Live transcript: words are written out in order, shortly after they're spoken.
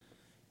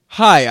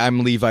Hi,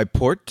 I'm Levi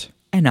Port,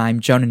 And I'm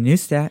Jonah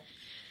Neustadt.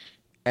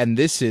 and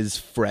this is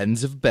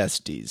Friends of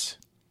Besties.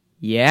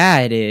 Yeah,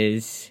 it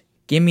is.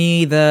 Give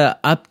me the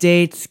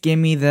updates. Give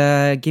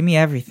me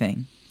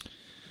everything.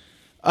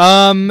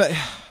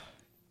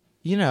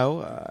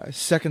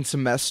 Second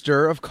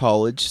semester of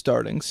college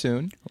starting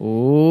soon,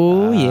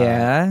 Oh,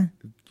 yeah.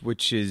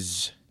 which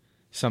is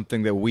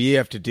something that we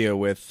have to deal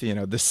with,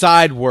 the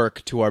side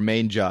work to our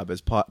main job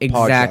as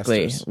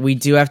Exactly. podcasters. We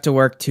do have to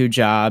work 2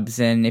 jobs,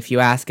 and if you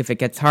ask if it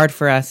gets hard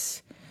for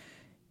us,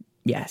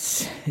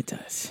 yes, it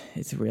does.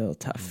 It's a real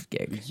tough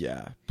gig.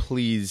 Yeah,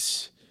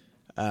 please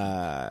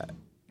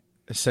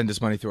send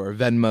us money through our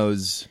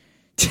Venmos.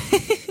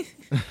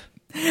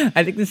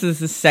 I think this is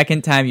the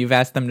second time you've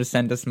asked them to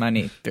send us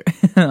money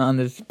on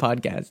this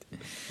podcast.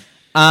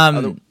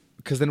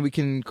 Because then we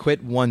can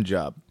quit one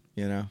job,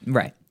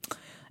 Right.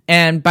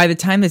 And by the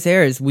time this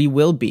airs, we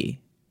will be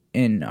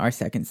in our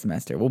second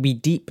semester. We'll be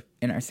deep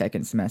in our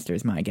second semester,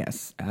 is my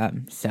guess.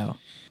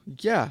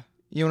 Yeah.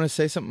 You want to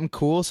say something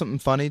cool, something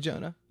funny,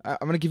 Jonah? I'm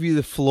going to give you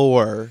the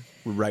floor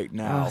right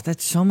now. Oh,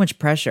 that's so much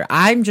pressure.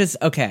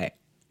 Okay.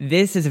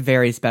 This is a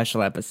very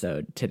special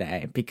episode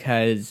today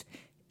because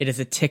it is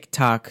a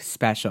TikTok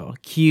special.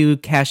 Cue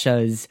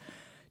Kesha's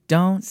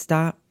 "Don't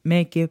Stop,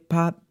 Make It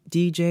Pop,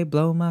 DJ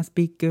Blow My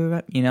Speaker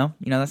Up." You know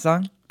that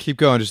song? Keep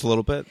going just a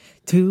little bit.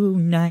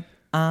 Tonight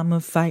I'ma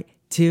fight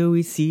till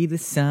we see the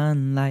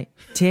sunlight.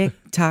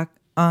 TikTok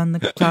on the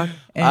clock.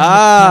 And the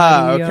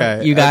party okay.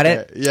 on. You got Okay.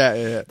 it?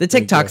 Yeah. The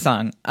TikTok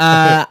song.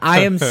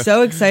 I am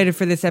so excited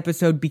for this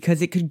episode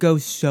because it could go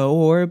so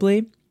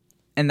horribly.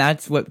 And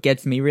that's what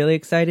gets me really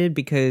excited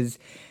because,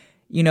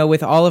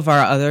 with all of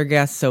our other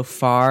guests so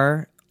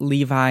far,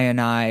 Levi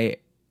and I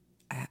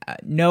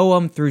know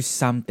them through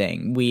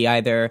something.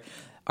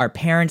 Our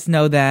parents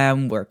know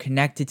them, we're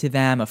connected to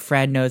them, a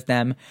friend knows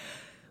them.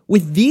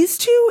 With these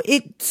two,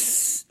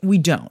 we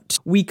don't.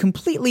 We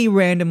completely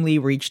randomly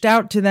reached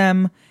out to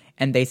them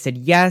and they said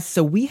yes.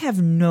 So we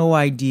have no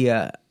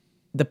idea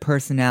the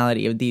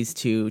personality of these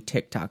two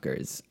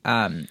TikTokers,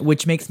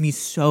 which makes me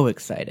so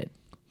excited.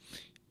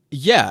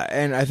 Yeah,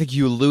 and I think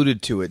you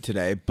alluded to it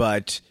today,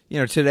 but,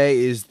 today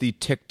is the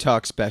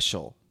TikTok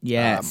special.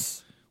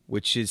 Yes.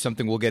 Which is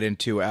something we'll get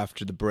into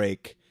after the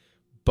break.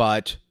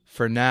 But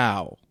for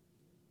now,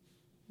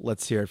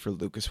 let's hear it for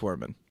Lucas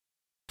Werman.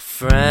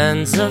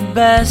 Friends of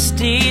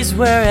besties,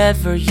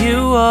 wherever you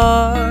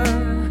are,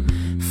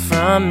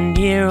 from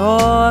near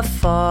or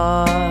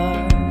far,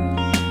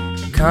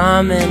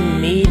 come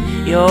and meet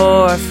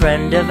your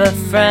friend of a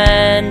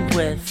friend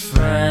with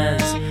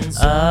friends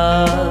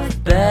of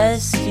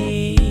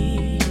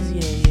besties.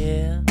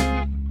 Yeah.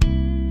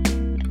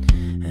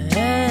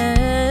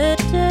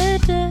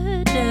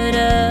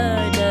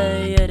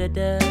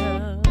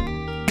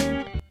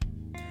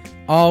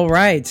 All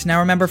right. Now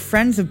remember,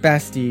 Friends of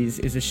Besties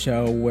is a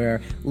show where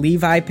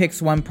Levi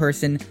picks one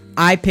person,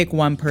 I pick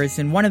one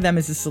person, one of them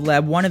is a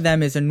celeb, one of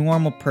them is a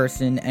normal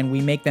person, and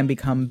we make them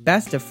become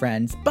best of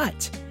friends.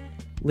 But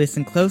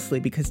listen closely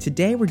because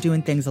today we're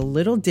doing things a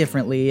little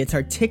differently. It's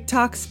our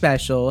TikTok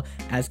special.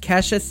 As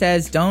Kesha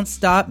says, don't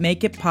stop,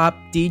 make it pop,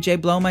 DJ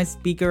blow my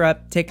speaker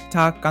up,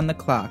 TikTok on the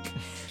clock.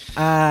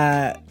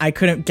 I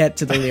couldn't get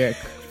to the lyric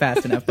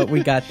fast enough, but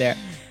we got there.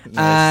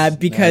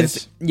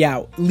 Because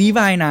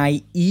Levi and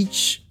I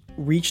each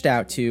reached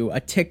out to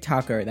a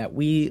TikToker that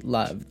we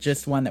love,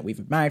 just one that we've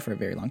admired for a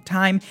very long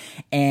time,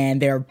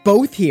 and they're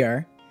both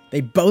here.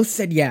 They both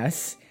said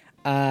yes,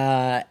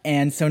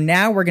 and so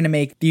now we're gonna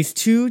make these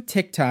two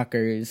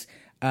TikTokers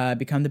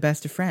become the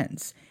best of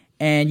friends.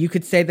 And you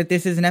could say that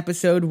this is an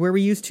episode where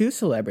we use 2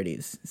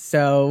 celebrities.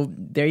 So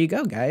there you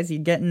go, guys. You're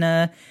getting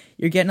a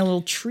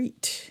little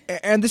treat.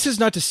 And this is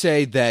not to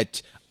say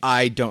that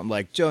I don't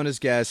like Jonah's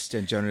guest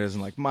and Jonah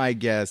doesn't like my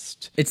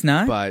guest. It's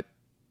not? But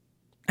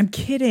I'm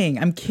kidding,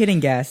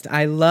 guest.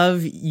 I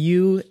love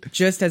you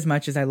just as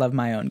much as I love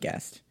my own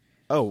guest.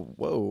 oh,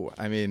 whoa.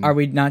 I mean, Are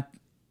we not?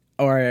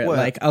 Or Well,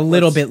 like a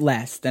little bit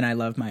less than I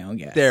love my own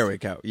guest. there we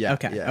go. Yeah.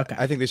 Okay, Yeah. okay.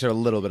 I think they showed a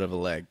little bit of a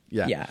leg.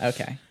 Yeah. Yeah,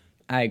 okay.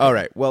 I agree. All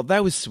right. Well,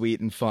 that was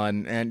sweet and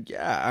fun. And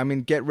yeah, I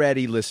mean, get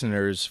ready,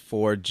 listeners,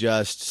 for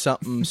just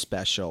something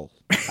special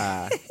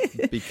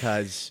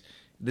because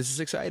this is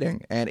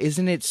exciting. And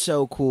isn't it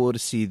so cool to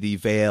see the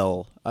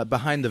veil,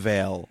 behind the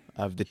veil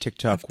of the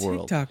TikTok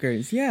world?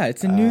 TikTokers, yeah,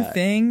 it's a new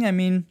thing. I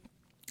mean,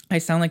 I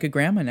sound like a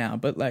grandma now,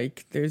 but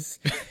like there's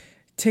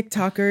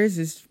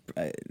TikTokers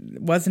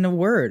wasn't a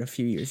word a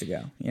few years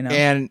ago,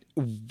 And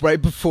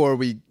right before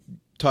we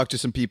talk to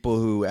some people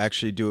who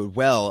actually do it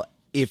well,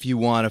 if you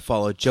want to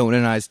follow Jonah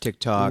and I's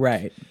TikTok,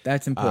 Right,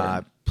 that's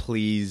important.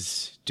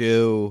 please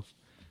do.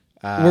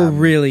 We're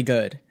really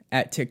good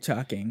at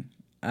TikToking.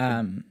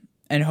 And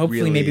hopefully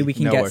Really maybe we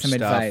can know get our some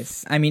stuff.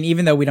 advice. I mean,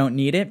 even though we don't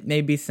need it,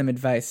 maybe some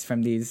advice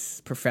from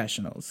these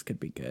professionals could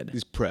be good.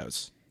 These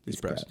pros.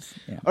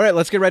 Yeah. All right,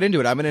 let's get right into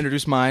it. I'm going to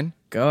introduce mine.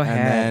 Go ahead.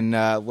 And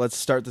then let's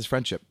start this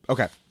friendship.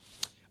 Okay.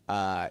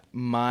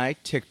 My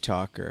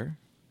TikToker.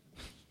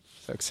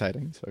 So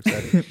exciting.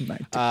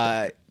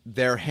 My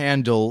Their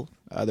handle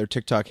Their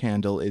TikTok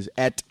handle is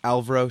at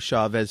Alvaro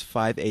Chavez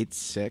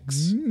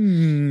 586.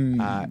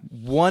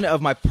 One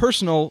of my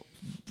personal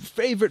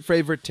favorite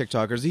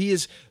TikTokers. He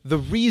is the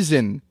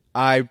reason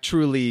I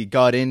truly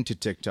got into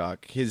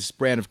TikTok. His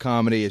brand of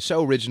comedy is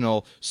so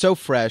original, so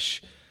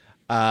fresh.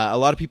 A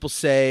lot of people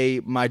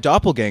say my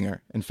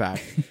doppelganger, in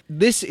fact.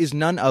 This is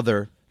none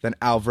other than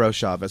Alvaro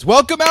Chavez.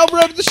 Welcome,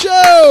 Alvaro, to the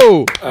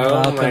show! Oh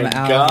Welcome, my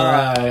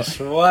Alvaro. gosh,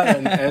 what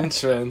an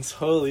entrance.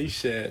 Holy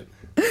shit.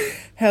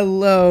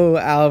 Hello,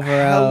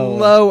 Alvaro.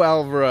 Hello,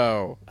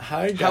 Alvaro.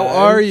 Hi, guys. How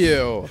are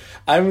you?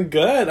 I'm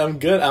good.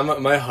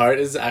 My heart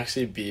is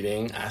actually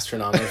beating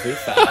astronomically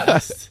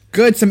fast.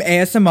 Good. Some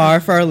ASMR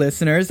for our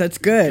listeners. That's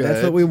good. That's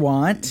Good. what we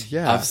want.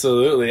 Yeah.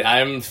 Absolutely.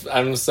 I'm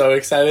so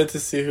excited to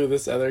see who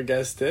this other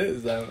guest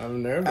is.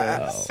 I'm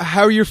nervous.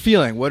 How are you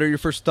feeling? What are your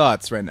first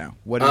thoughts right now?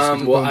 What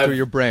is going through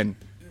your brain?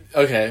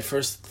 Okay,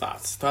 first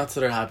thoughts that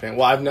are happening.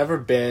 Well, I've never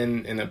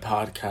been in a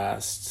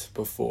podcast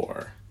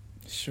before.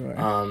 Sure.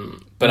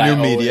 But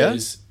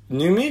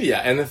New media?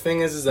 And the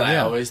thing is that I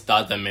Yeah. always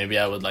thought that maybe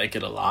I would like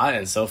it a lot,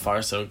 and so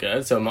far so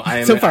good. So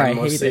I'm So far, I hate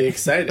mostly it.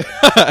 excited.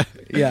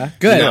 Yeah.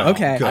 Good. No,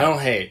 Okay. I don't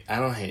hate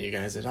you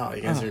guys at all.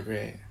 You guys are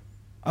great.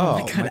 Oh,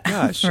 my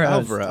gosh,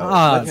 Alvaro. Alvaro.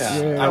 Oh, Yeah.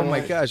 dude. Oh, my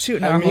gosh.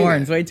 Shooting I our mean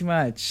horns way too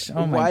much.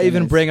 Oh, my Why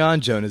even goodness. bring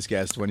on Jonah's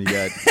guest when you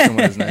got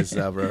someone as nice as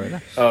Alvaro right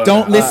now? Oh,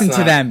 Don't no, listen that's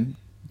to not- them,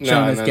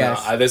 Jonah's no.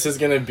 guest. This is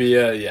gonna be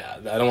I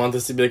don't want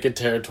this to be like a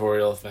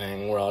territorial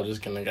thing. We're all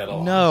just gonna get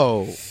along.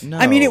 No.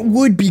 I mean, it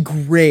would be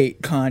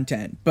great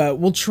content, but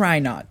we'll try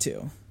not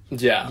to.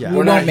 Yeah, Yeah. we're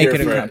We not won't make here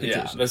it a for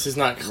competition. Yeah, this is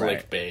not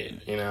Right.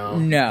 clickbait. You know.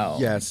 No.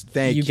 Yes,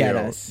 thank you. You get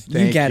us. You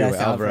Thank get you, us,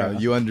 Alvaro.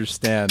 You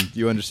understand.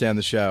 You understand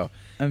the show.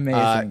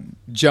 Amazing.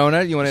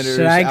 Jonah, you want to introduce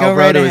Should I go Alvaro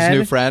right to his ahead?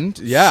 new friend?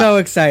 Yeah. So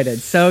excited.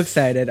 So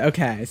excited.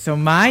 Okay. So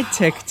my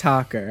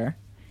TikToker.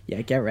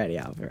 Yeah, get ready,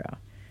 Alvaro.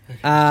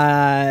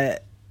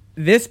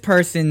 This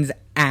person's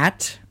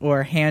at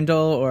or handle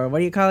or what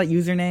do you call it?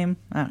 Username?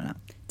 I don't know.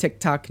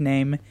 TikTok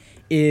name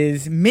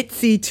is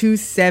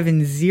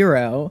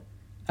Mitzi270.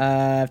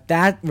 If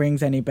that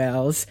rings any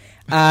bells.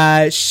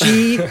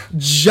 She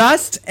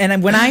just,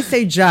 and when I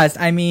say just,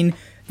 I mean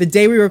the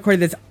day we recorded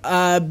this,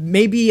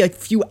 maybe a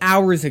few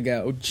hours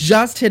ago,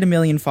 just hit 1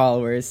 million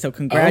followers. So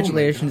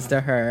congratulations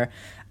to her.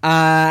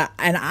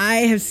 And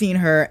I have seen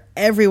her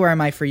everywhere on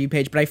my For You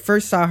page, but I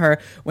first saw her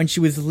when she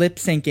was lip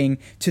syncing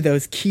to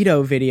those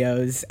keto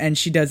videos, and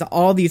she does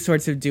all these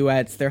sorts of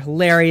duets. They're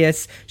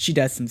hilarious. She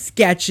does some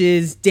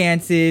sketches,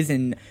 dances,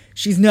 and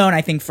she's known, I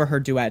think, for her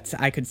duets,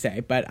 I could say,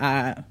 but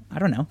I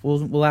don't know.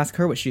 We'll ask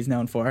her what she's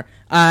known for.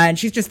 And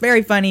she's just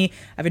very funny.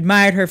 I've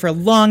admired her for a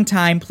long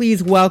time.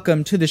 Please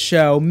welcome to the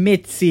show,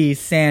 Mitzi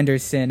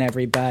Sanderson,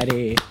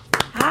 everybody.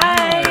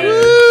 Hi.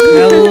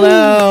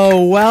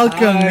 Hello, welcome,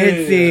 Hi.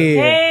 Mitzi.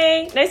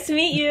 Hey, nice to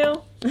meet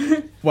you.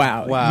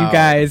 Wow, Wow. you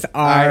guys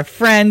are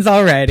friends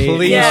already.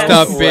 Please Yes.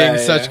 stop being Way.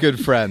 such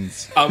good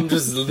friends.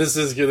 This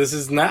is good. This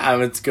is not.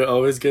 It's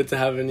always good to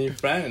have a new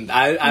friend.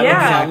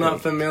 Yeah. I'm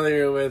not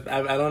familiar with.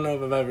 I don't know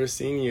if I've ever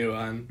seen you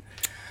on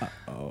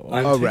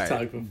Oh, TikTok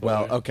right. before.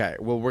 Well, okay.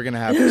 Well, we're going to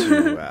have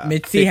to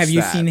Mitzi, fix have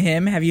you that. seen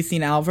him? Have you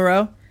seen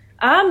Alvaro?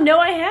 No,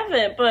 I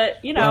haven't,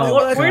 but you know,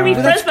 Well, we're gonna be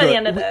well, friends that's by the good.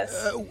 end of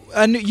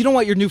this. You don't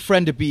want your new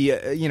friend to be,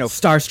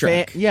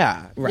 Starstruck.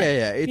 yeah. Right.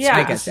 Yeah. It's, Yeah. I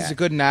get This is that. a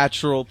good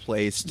natural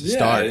place to yeah,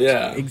 start.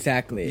 yeah.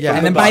 Exactly. Yeah,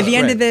 and then that's by the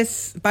end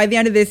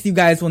great. of this, you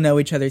guys will know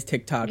each other's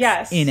TikToks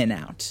Yes. in and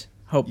out.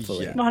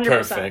 Hopefully. Yeah.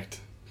 100%.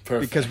 Perfect.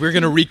 Because we're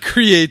going to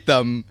recreate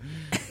them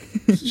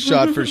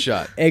shot for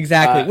shot.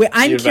 Exactly. Wait,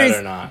 I'm you curious.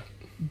 better not.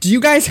 Do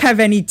you guys have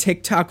any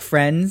TikTok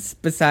friends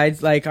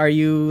besides are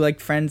you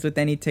friends with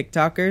any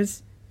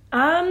TikTokers?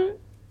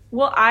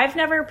 Well, I've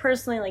never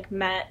personally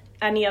met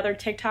any other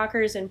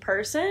TikTokers in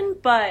person,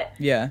 but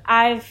Yeah.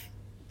 I've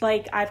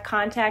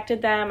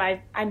contacted them. I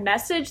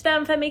messaged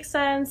them, if that makes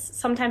sense.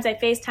 Sometimes I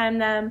FaceTime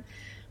them,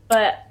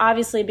 but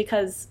obviously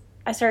because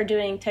I started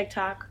doing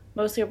TikTok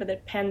mostly over the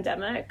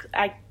pandemic,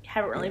 I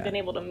haven't really been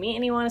able to meet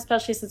anyone,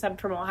 especially since I'm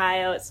from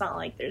Ohio. It's not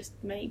like there's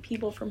many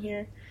people from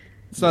here.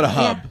 It's not a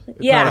hub. It's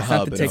Yeah. not a It's not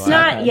hub. the in TikTok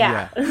Ohio. Not,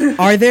 yeah.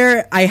 Are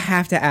there, I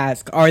have to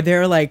ask, are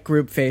there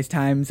group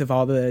FaceTimes of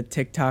all the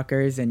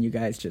TikTokers and you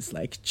guys just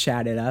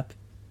chat it up?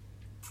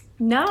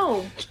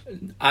 No.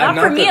 I'm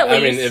Not for me, at I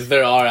mean, least. if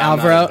there are, I'm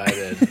Alvaro? not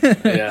invited.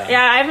 Yeah.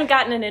 Yeah, I haven't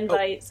gotten an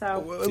invite,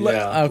 so.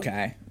 Yeah.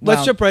 Okay. Let's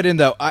Well, jump right in,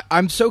 though.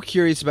 I'm so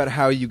curious about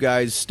how you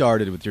guys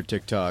started with your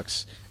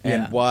TikToks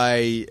and Yeah.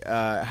 why,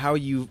 how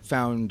you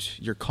found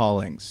your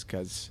callings,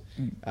 because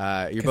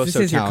you're both this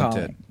so is your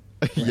talented.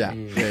 Yeah.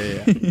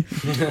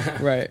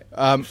 Right.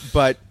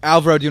 But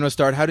Alvaro, do you want to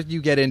start? How did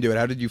you get into it?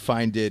 How did you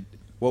find it?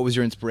 What was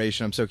your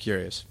inspiration? I'm so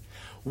curious.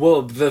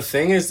 Well, the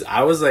thing is,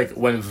 I was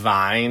when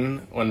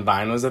Vine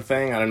was a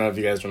thing. I don't know if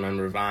you guys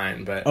remember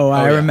Vine, but Oh,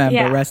 I yeah. remember.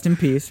 Yeah. Rest in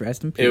peace.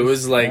 Rest in peace. it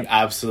was Yep.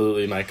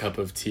 absolutely my cup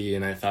of tea,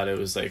 and I thought it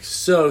was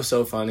so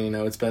funny. You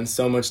know, it's been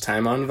so much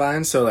time on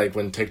Vine. So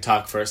when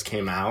TikTok first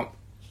came out,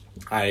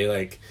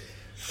 I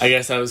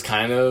guess I was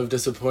kind of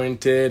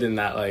disappointed in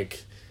that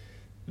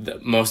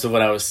most of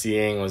what I was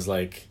seeing was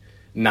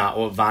not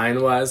what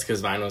Vine was,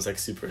 because Vine was like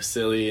super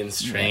silly and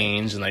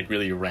strange and like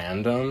really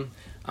random.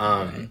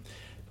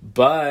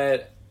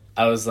 But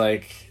I was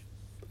like,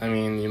 I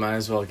mean, you might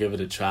as well give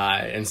it a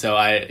try. And so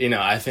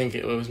I think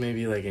it was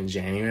maybe like in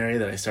January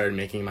that I started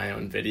making my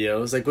own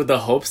videos, like with the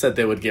hopes that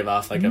they would give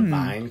off like a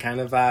Vine kind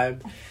of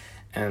vibe.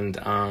 And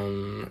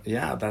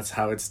that's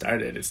how it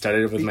started. It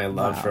started with my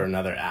love for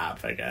another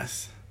app, I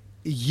guess.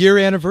 Year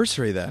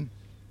anniversary then.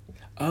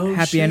 Oh,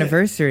 Happy shit.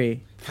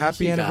 anniversary.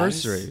 Happy you, guys.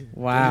 anniversary.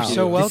 Wow. You're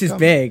so welcome. This is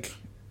big.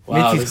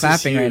 Wow, Mitzi's this is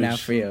clapping right huge. now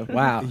for you.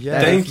 Wow. Yeah.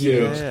 Thank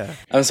you. Yeah.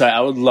 I'm sorry, I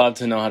would love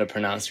to know how to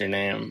pronounce your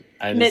name.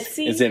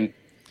 Mitzi? Is it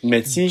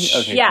Mitzi?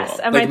 Okay, Yes,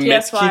 cool. Like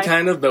M-I-T-S-Y. Mitski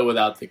kind of, but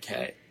without the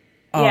K.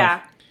 Oh,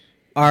 Yeah.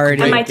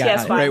 Already M-I-T-S-Y.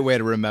 got it. Great way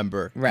to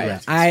remember.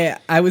 Right.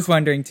 I was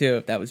wondering too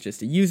if that was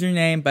just a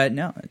username, but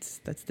no,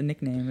 that's the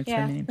nickname. It's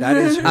Yeah. her name. That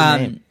is her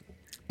name.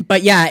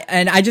 But yeah,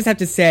 and I just have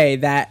to say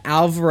that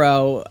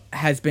Alvaro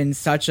has been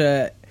such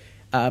a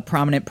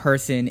prominent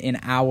person in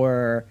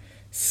our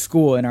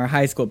school, in our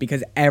high school,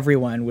 because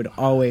everyone would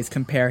always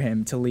compare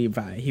him to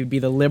Levi. He would be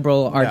the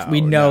liberal arts. No,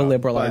 we know no.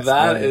 liberal arts.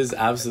 That boy. is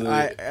absolutely...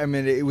 I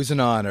mean, it was an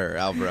honor,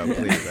 Alvaro.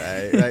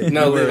 Please.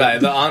 No, Levi,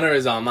 the honor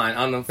is on mine.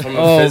 From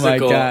Oh my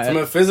God. from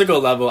a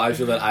physical level, I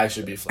feel that I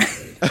should be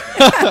flattered.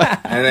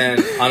 And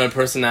then on a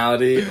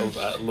personality,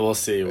 we'll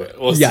see.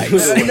 We'll see.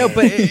 Yikes. No,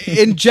 but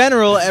in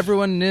general,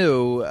 everyone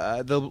knew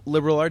the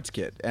liberal arts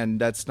kid,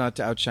 and that's not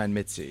to outshine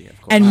Mitzi,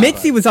 of course. And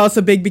Mitzi was also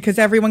big because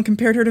everyone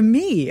compared her to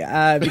me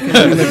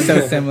because we look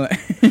so similar.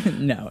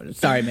 No,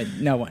 sorry,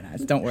 no one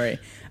has. Don't worry.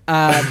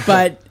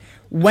 But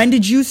when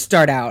did you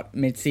start out,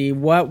 Mitzi?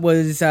 What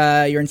was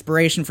your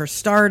inspiration for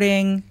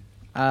starting?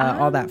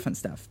 All that fun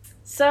stuff.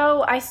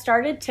 So I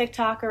started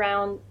TikTok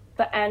around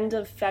the end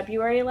of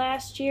February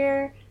last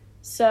year.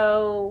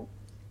 So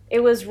it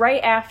was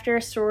right after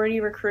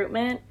sorority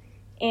recruitment.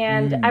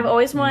 And I've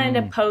always wanted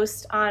to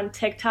post on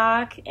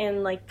TikTok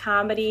and like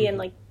comedy and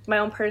like my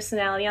own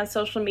personality on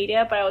social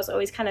media, but I was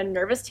always kind of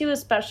nervous to,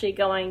 especially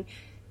going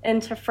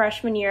into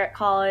freshman year at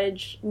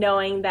college,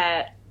 knowing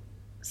that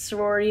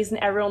sororities and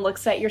everyone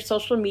looks at your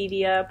social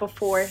media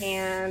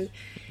beforehand.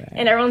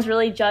 And everyone's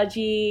really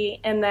judgy.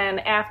 And then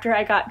after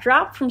I got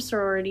dropped from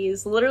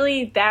sororities,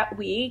 literally that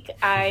week,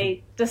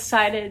 I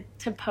decided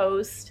to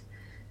post.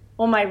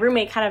 Well, my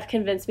roommate kind of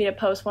convinced me to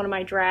post one of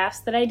my drafts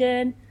that I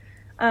did.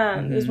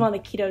 It was one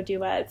of the keto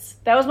duets.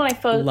 That was when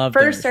I Love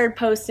first those. started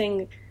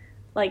posting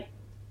like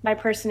my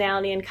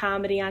personality and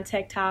comedy on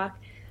TikTok.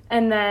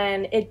 And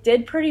then it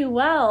did pretty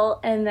well.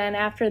 And then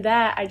after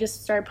that, I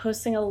just started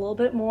posting a little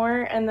bit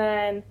more. And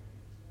then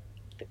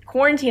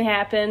quarantine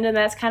happened, and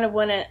that's kind of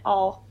when it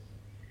all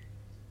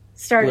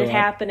started Blew up.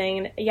 happening.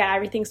 And yeah,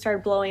 everything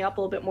started blowing up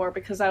a little bit more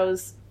because I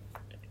was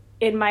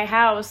in my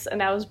house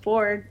and I was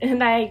bored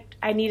and I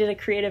needed a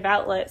creative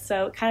outlet.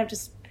 So it kind of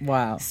just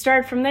Wow.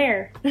 started from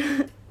there.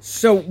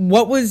 So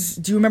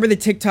do you remember the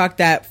TikTok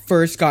that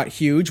first got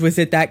huge? Was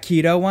it that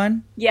keto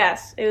one?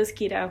 Yes, it was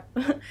keto.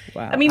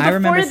 Wow. I mean, remember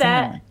before seeing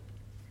that, one.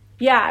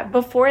 yeah,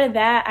 before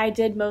that, I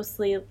did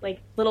mostly like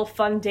little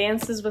fun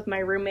dances with my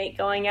roommate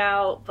going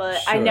out, but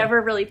I Sure,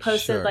 never really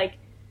posted sure. like,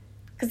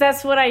 because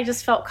that's what I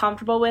just felt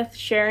comfortable with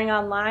sharing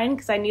online,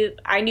 because I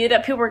knew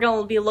that people were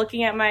going to be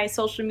looking at my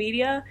social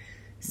media.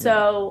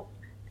 So,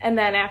 and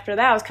then after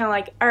that, I was kind of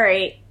like, all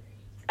right,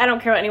 I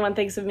don't care what anyone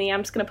thinks of me.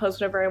 I'm just going to post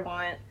whatever I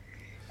want.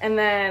 And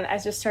then I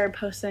just started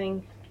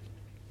posting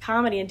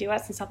comedy and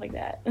duets and stuff like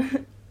that.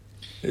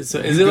 So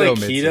is it like Go,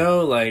 Mitzi.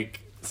 keto?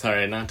 Like,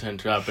 sorry, not to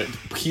interrupt, but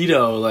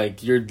keto,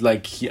 like you're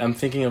like, I'm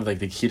thinking of like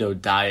the keto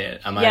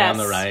diet. Am I Yes. on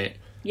the right?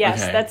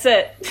 Yes, Okay. that's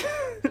it.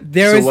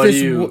 There So was what this.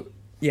 do you-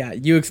 Yeah,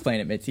 you explain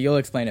it, Mitzi. You'll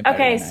explain it better.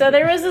 Okay, than I so do.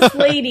 there was this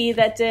lady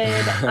that did,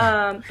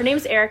 her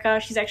name's Erica.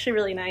 She's actually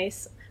really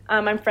nice.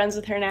 I'm friends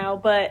with her now,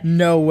 but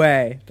No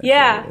way. That's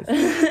yeah.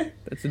 hilarious.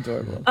 That's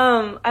adorable.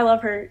 I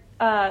love her.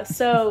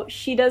 So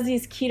she does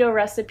these keto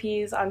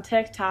recipes on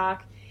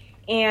TikTok,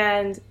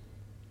 and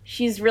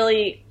she's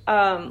really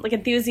like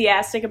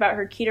enthusiastic about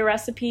her keto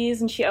recipes,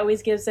 and she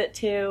always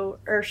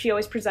she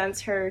always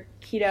presents her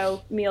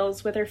keto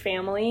meals with her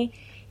family,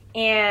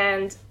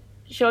 and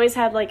she always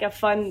had like a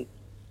fun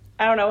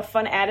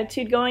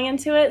attitude going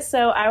into it.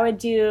 So I would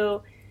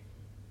do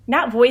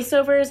not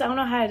voiceovers, I don't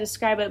know how to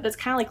describe it, but it's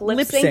kind of like lip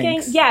Lip syncing.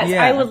 syncs. Yes,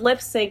 Yeah. I would lip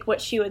sync what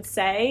she would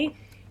say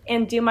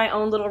and do my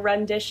own little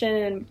rendition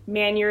and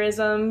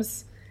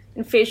mannerisms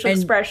and facial And-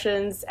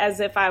 expressions as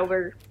if I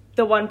were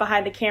the one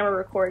behind the camera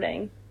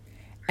recording.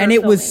 And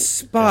it was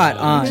filming. spot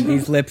on,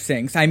 these lip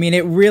syncs. I mean,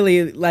 it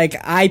really, like,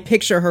 I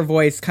picture her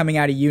voice coming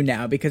out of you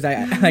now because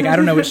I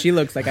don't know what she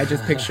looks like. I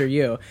just picture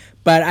you.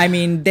 But, I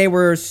mean, they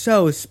were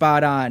so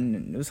spot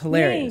on. It was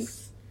hilarious.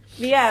 Thanks.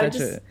 Yeah, I would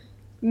Such just a-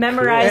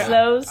 memorize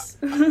those.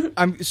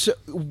 So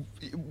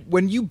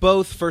when you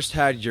both first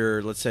had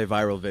your, let's say,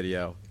 viral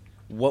video,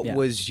 what Yeah.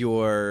 was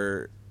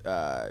your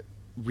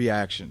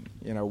reaction?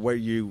 You know, what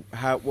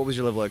was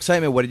your level of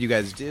excitement? What did you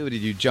guys do?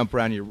 Did you jump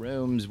around your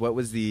rooms? What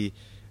was the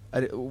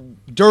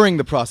during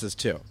the process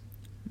too?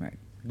 Right.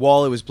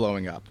 While it was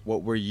blowing up,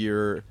 what were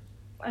your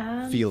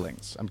Um,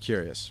 feelings? I'm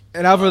curious.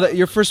 And Alvaro,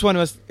 your first one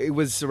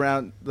was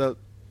around the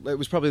It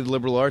was probably the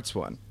liberal arts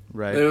one,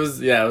 right? It was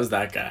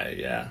that guy.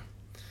 Yeah.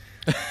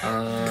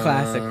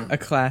 A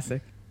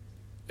classic.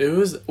 It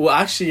was, well,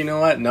 actually, you know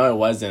what? No, it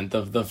wasn't.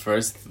 The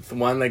first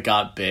one that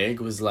got big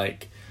was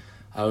like,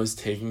 I was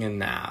taking a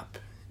nap,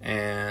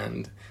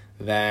 and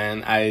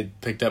then I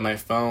picked up my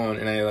phone,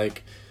 and I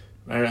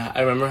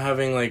remember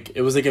having like,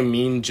 it was like a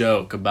mean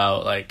joke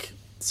about like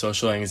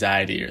social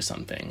anxiety or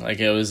something. Like,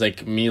 it was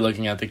like me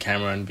looking at the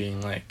camera and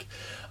being like,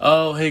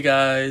 oh, hey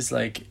guys,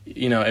 like,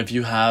 you know, if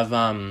you have,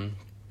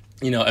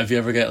 if you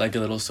ever get like a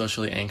little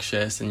socially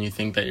anxious and you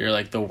think that you're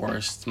like the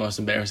worst, most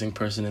embarrassing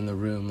person in the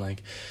room,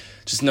 like,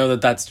 just know that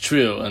that's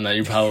true and that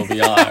you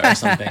probably are or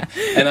something.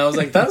 And I was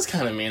like, that was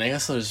kind of mean. I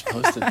guess I'll just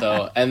post it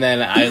though. And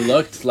then I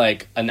looked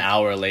like an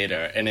hour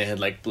later and it had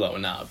like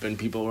blown up and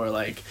people were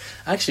like,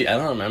 actually, I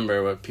don't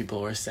remember what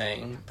people were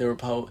saying. They were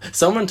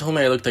someone told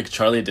me I looked like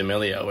Charlie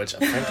D'Amelio, which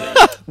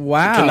frankly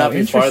Wow, could not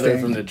be farther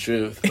from the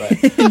truth.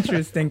 But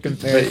interesting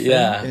comparison. but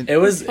yeah, it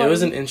was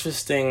an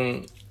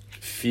interesting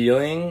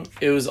feeling.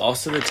 It was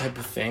also the type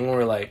of thing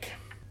where like,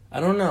 I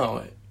don't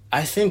know.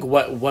 I think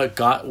what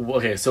got,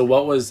 okay, so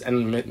what was,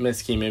 and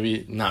Mitski,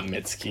 maybe not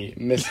Mitski,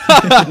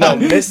 no,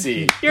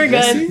 Missy. You're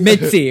good.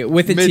 Mitzi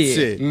with a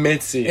T.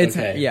 Mitzi, It's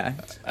okay. yeah.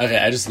 Okay,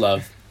 I just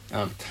love,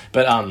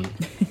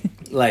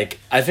 like,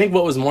 I think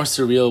what was more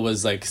surreal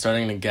was like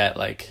starting to get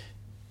like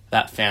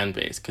that fan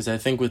base, because I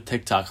think with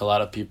TikTok, a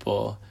lot of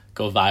people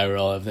go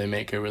viral if they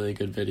make a really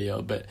good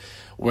video, but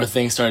where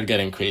things started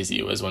getting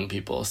crazy was when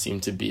people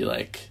seemed to be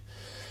like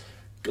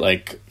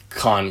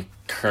concurrent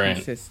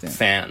Consistent.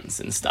 fans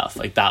and stuff.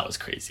 Like, that was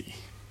crazy.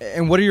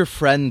 And what do your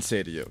friends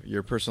say to you?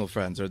 Your personal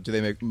friends, or do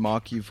they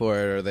mock you for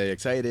it? Are they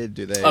excited?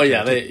 Do they? Oh,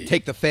 yeah, try to they-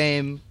 take the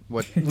fame.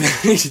 What?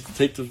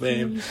 Take the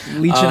fame.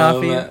 Leeching off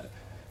of you.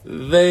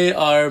 They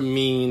are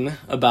mean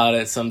about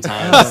it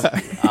sometimes.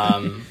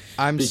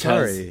 I'm Because-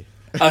 sorry.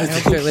 I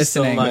hope you're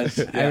listening. I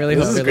really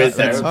this hope is you're great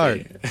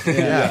listening. That's therapy.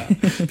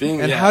 Yeah.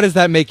 Being, And how does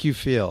that make you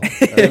feel?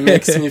 it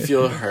makes me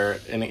feel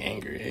hurt and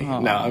angry. Oh.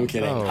 No, I'm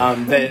kidding. Oh.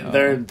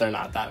 They're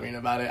not that mean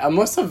about it.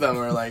 Most of them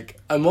are like,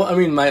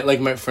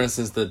 my for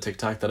instance, the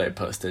TikTok that I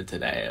posted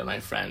today,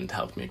 my friend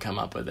helped me come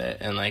up with it,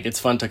 and like,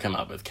 it's fun to come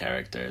up with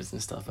characters and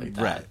stuff like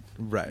that.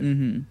 Right.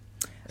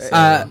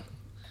 Mm-hmm.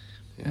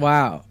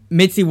 Wow,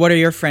 Mitzi, what are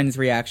your friends'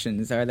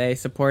 reactions? Are they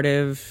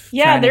supportive?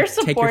 Yeah, Trying to they're take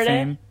your supportive.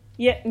 fame?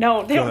 Yeah,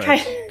 no, they don't.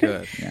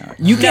 Good. No.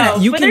 You can No,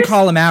 you but can there's-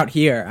 call them out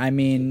here. I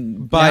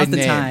mean, By now's the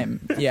name.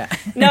 time. Yeah.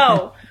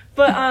 No,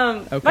 but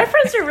Okay. my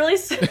friends are really.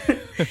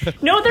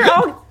 No,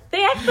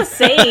 they act the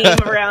same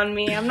around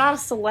me. I'm not a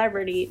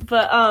celebrity,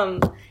 but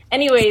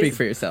anyways, Speak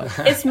for yourself.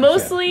 it's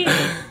mostly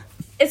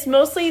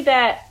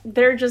that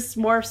they're just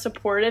more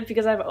supportive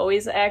because I've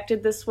always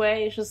acted this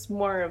way. It's just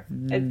more of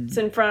it's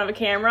in front of a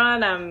camera,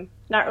 and I'm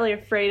not really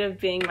afraid of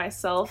being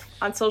myself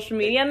on social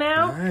media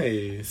now.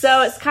 Nice.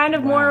 So it's kind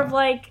of more Wow. of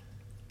like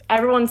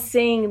everyone's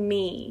seeing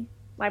me,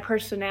 my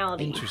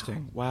personality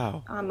Interesting.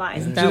 Wow. online.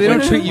 Isn't So that they don't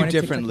what treat you wanted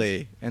to-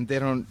 differently, and they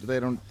don't.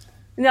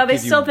 No, they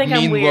give still you think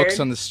mean I'm weird. looks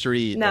on the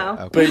street. No.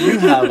 Okay. But you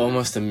have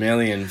almost 1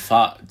 million.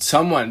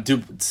 Someone A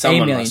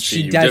million. must treat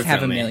She you does have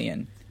a differently.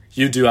 million.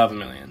 You do have 1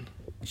 million.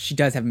 She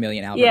does have a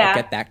million, Albert. Yeah.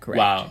 Get that correct.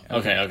 Wow.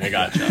 Okay,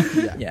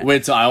 gotcha. Yeah.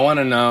 Wait, so I want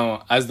to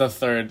know, as the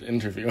third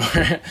interviewer,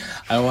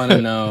 I want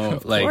to know,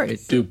 like,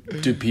 course. do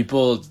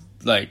people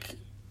like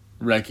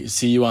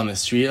see you on the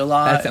street a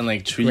lot That's a and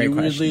like treat great you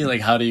weirdly? question.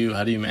 Like, how do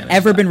you manage?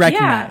 Ever that? been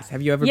recognized?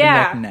 Have you ever been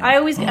Yeah,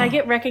 recognized? I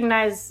get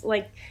recognized.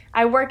 Like,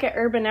 I work at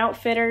Urban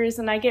Outfitters,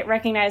 and I get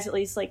recognized at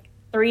least like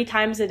 3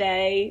 times a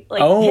day.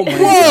 Like, Oh my Whoa!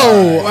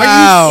 God.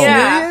 Wow. Are you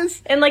yeah,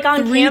 serious? and like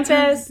on 3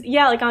 campus.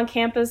 Yeah, like on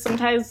campus.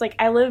 Sometimes, like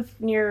I live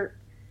near.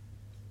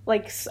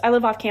 Like, I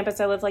live off campus.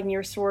 I live like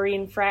near sorority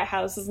and frat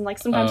houses, and like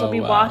sometimes Oh, I'll be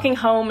wow. walking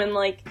home, and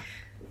like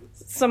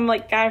some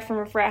like guy from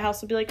a frat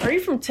house will be like, "Are you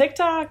from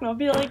TikTok?" And I'll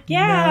be like,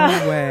 "Yeah."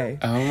 No way.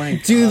 Oh my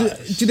god.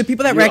 Do the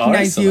people that You are a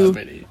recognize you,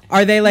 celebrity.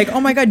 are they like, oh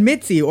my god,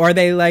 Mitzi, or are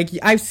they like,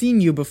 I've seen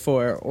you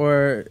before,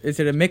 or is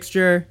it a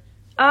mixture?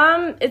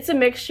 It's a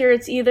mixture.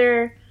 It's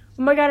either,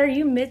 "Oh my god, are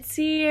you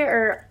Mitzi?"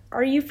 or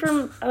 "Are you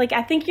from?" Like,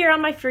 "I think you're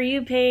on my For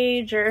You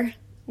page," or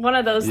one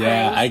of those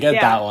Yeah, things. I get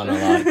Yeah. that one a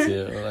lot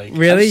too. Like,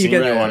 Really? I've You seen get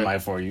you that? on my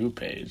For You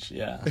page.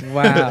 Yeah,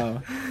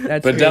 Wow,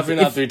 that's but crazy. definitely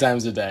not If- 3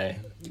 times a day.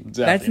 That's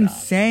Definitely not.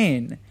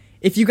 insane.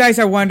 If you guys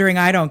are wondering,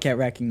 I don't get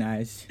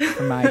recognized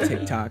for my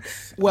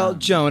TikToks. Well,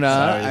 Jonah,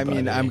 Sorry, I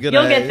mean, buddy. I'm gonna.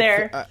 You'll get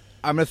there.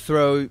 I'm gonna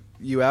throw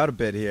you out a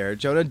bit here.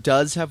 Jonah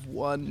does have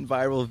one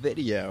viral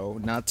video,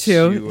 not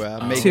Two.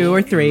 to make Two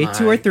or three, my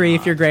 2 or 3 if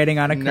God. you're grading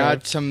on a not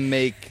curve. to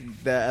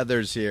make the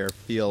others here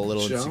feel a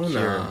little insecure.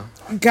 Jonah.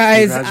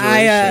 Guys,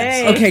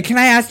 Congratulations. okay, can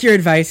I ask your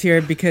advice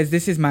here? Because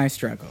this is my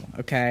struggle,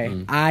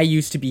 okay? I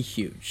used to be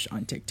huge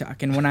on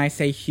TikTok. And when I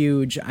say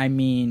huge, I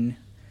mean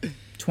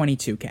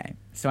 22K.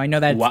 So I know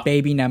that's Wow.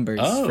 baby numbers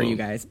Oh. for you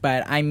guys.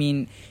 But I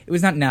mean, it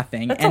was not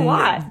nothing. That's a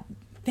lot.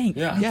 Thank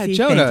Yeah. you. Yeah, See,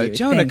 Jonah, thank you.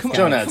 Jonah, Thanks, come on, guys.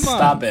 Jonah, come on.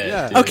 stop it.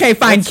 Yeah. dude. Okay,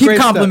 fine. That's Keep great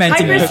stuff.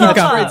 complimenting me. Hype Keep yourself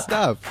That's up. great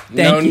complimenting. stuff. Thank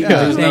no, you.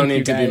 There's no Thank need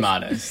you, to be guys.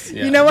 modest.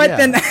 Yeah. You know what? Yeah.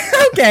 Then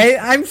okay,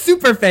 I'm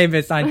super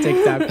famous on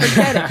TikTok.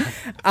 Forget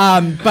it.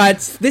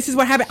 But this is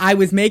what happened. I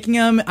was making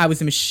them. I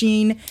was a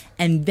machine.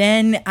 And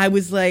then I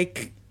was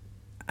like,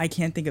 I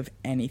can't think of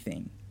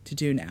anything to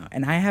do now.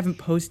 And I haven't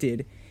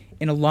posted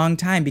in a long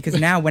time because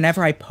now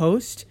whenever I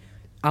post,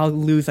 I'll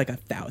lose like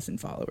 1,000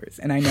 followers.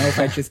 And I know if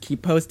I just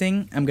keep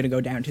posting, I'm going to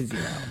go down to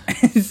 0.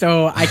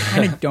 So I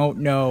kind of don't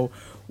know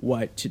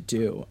what to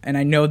do. And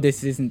I know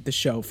this isn't the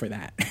show for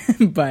that.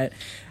 But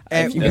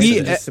if you guys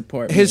can just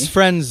support his me.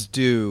 friends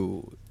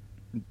do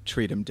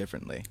treat him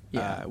differently.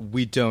 Yeah.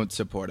 We don't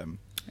support him.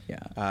 Yeah.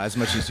 As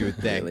much as you would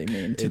think. Really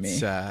mean to me.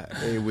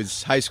 It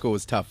was high school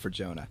was tough for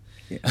Jonah.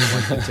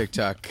 Once the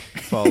TikTok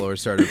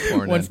followers started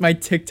pouring Once in. my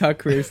TikTok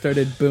career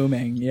started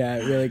booming, yeah,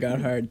 it really got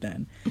hard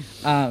then.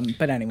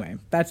 But anyway,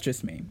 that's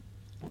just me.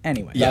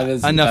 Anyway, Yeah.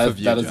 Enough of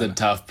you, That is a Jonah.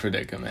 tough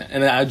predicament.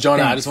 And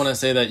Jonah, I Thanks. just want to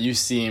say that you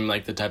seem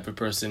like the type of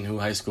person who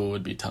high school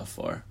would be tough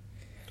for.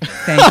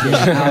 thank you,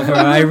 Alvaro.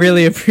 I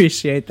really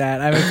appreciat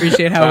that. I apprect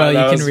how well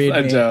That you was can read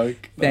a me.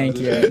 joke. That Thank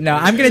was a you. joke. No,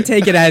 I'm gonna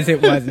take it as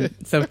it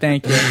wasn't. So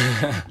thank you.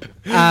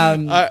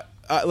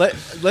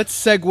 Let's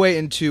segue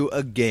into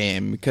a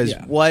game because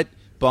Yeah. what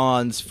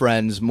bonds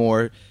friends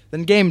more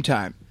than game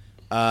time?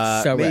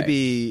 So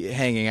maybe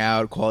hanging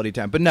out, quality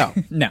time, but no,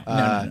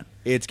 No.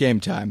 it's game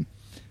time.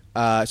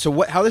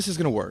 So how this is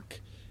going to work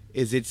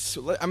is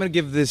I'm going to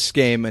give this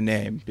game a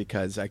name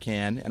because I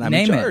can, and I'm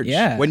Name in it, charge.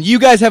 yeah. When you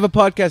guys have a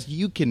podcast,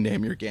 you can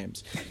name your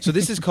games. So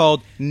this is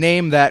called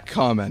Name That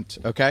Comment.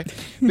 Okay,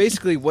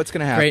 basically what's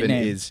going to Great happen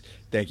name. is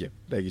thank you,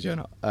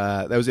 Jonah.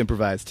 That was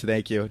improvised.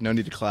 Thank you. No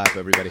need to clap,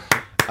 everybody.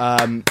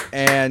 And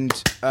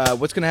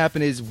what's going to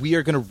happen is we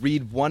are going to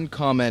read one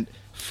comment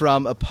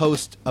from a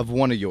post of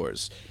one of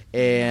yours,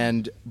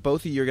 and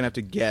both of you are going to have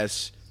to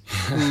guess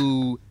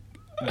who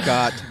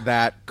got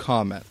that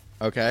comment.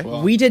 Okay.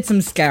 We did some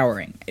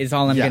scouring, is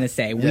all I'm Yeah. gonna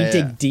say. We Yeah, yeah.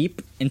 dig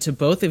deep into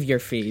both of your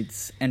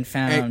feeds and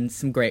found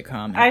some great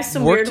comments. I have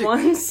some Work weird to-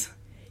 ones.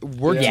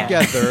 Work Yeah.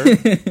 together.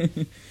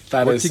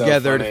 That Work is so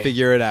together to funny.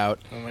 figure it out.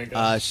 Oh my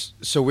gosh.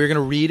 So we're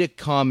gonna read a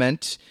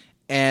comment,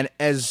 and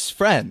as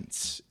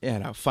friends,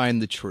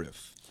 find the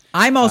truth.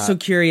 I'm also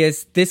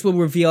curious. This will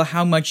reveal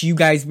how much you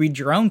guys read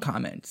your own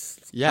comments.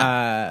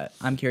 Yeah.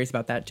 I'm curious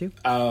about that too.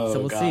 Oh, so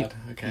we'll God.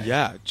 see. Okay.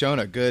 Yeah,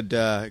 Jonah, good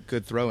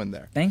throw in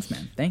there. Thanks,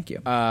 man. Thank you.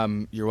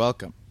 You're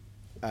welcome.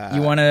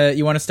 You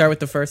wanna start with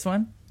the first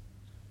one?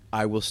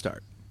 I will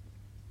start.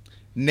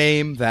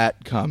 Name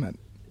that comment.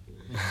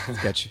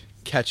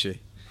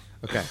 Catchy.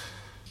 Okay.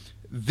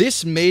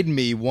 This made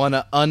me want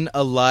to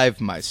unalive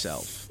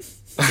myself.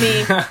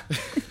 Me.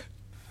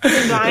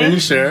 Is Are you mine?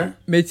 sure?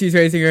 Mitzi's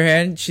raising her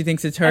hand. She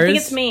thinks it's hers. I think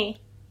it's me.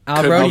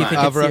 Alvaro, Could be you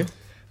think Alvaro.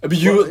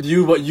 it's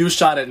you? But you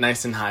shot it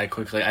nice and high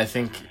quickly. I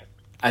think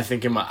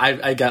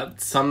I got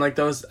some like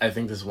those. I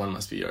think this one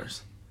must be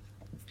yours.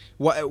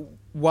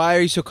 Why are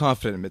you so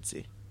confident,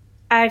 Mitzi?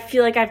 I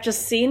feel like I've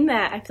just seen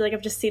that. I feel like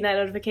I've just seen that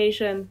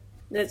notification.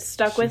 It's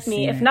stuck with me.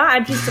 seen If it. not,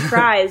 I'd be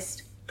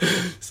surprised.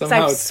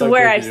 Somehow I it's stuck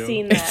swear with I've you.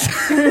 seen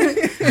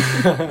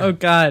that. Oh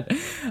God,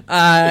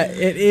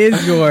 it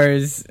is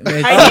yours.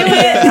 Mitzi.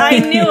 I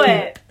knew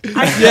it.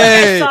 I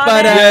Yay! saw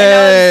But, that. And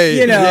I was-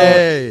 you know,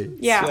 Yay!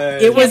 yeah.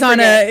 It was Can't on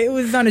forget. it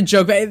was on a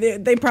joke. But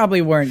they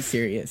probably weren't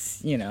serious.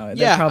 You know, they're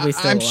Yeah, probably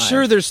still I'm alive.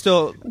 sure they're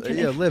still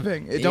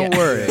living. Don't Yeah.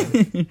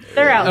 worry.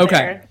 They're out Okay.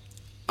 there.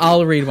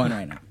 I'll read one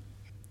right now.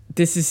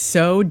 This is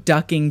so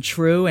ducking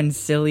true and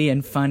silly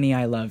and funny.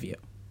 I love you.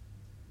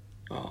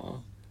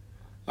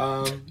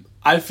 Aw.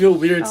 I feel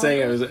weird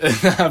saying it was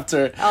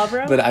after,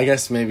 Alvaro? but I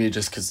guess maybe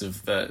just because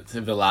of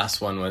the last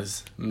one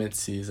was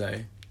Mitzi's.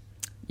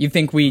 You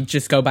think we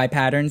just go by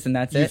patterns and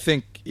that's You it?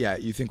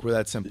 think we're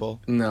that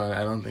simple? No,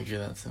 I don't think you're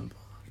that simple.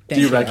 Thank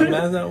Do you you.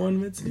 recognize that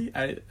one, Mitzi?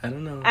 I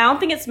don't know. I don't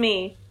think it's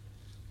me.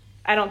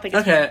 I don't think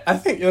it's me. Okay, I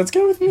think let's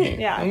go with me.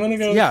 Yeah. I'm gonna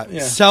go. Yeah,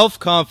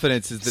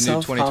 self-confidence is the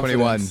new Self-confidence.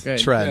 2021 Good,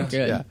 trend.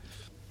 good. Yeah.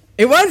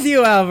 It was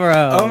you,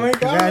 Alvaro. Oh my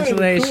god!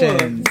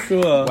 Congratulations.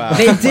 Cool. Wow.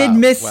 They did Wow,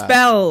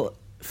 misspell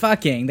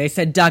fucking. They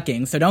said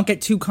ducking, so don't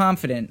get too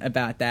confident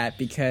about that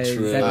because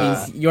True.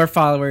 that means your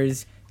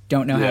followers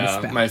don't know how to Yeah,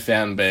 spell. my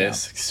fan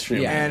base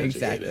extremely. Yeah, educated,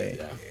 exactly.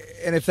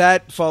 Yeah. And if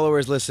that follower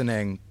is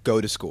listening,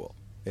 go to school.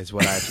 Is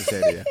what I have to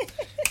say to you.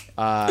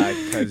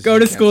 'Cause Go you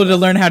to can't school to spell.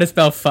 learn how to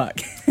spell fuck,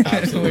 which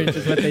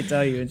is what they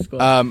tell you in school.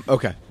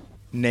 Okay.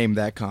 Name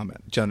that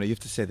comment, Jonah. You have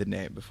to say the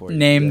name before.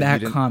 Name you that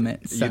didn't-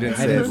 comment. You Sorry, didn't I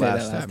say didn't it say that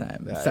last last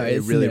time. time. Sorry, it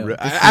it's really. new.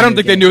 It's I don't new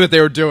think they game. knew what they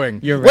were doing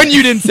You're when right.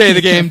 you didn't say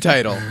the game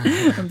title.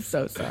 I'm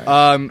so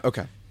sorry.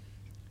 Okay.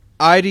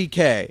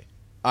 IDK.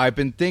 I've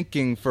been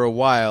thinking for a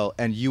while,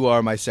 and you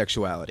are my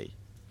sexuality.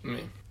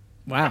 Me.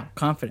 Wow,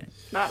 confident.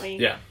 Not me.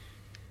 Yeah.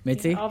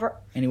 Mitzi, Alvaro-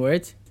 any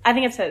words? I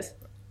think it's his.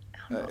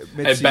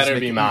 Mitzi's It better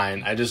be making-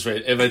 mine.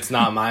 If it's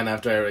not mine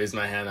after I raise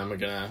my hand, I'm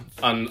gonna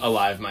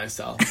unalive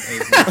myself.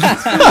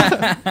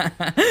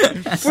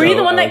 Were you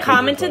the one that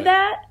commented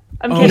that?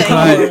 I'm Oh kidding.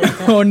 God!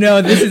 Oh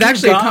no! This is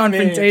actually a got me.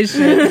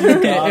 confrontation.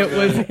 it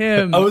was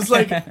him. I was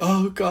like,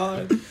 oh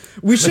god.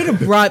 we should have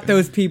brought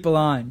those people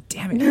on.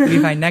 Damn it,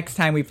 Levi! Next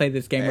time we play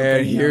this game, we're And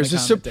bringing on here's the a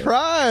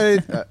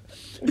surprise.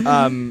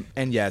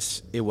 And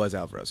yes, it was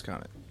Alvaro's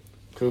comment.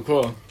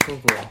 Cool.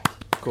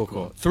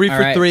 Cool. 3 All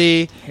for right.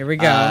 3. Here we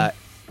go.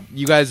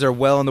 You guys are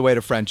well on the way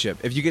to friendship.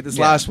 If you get this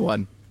Yeah. last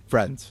one,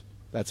 friends.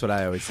 That's what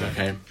I always say.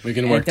 Okay, we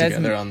can work doesn't-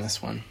 together on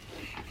this one.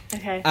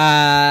 Okay.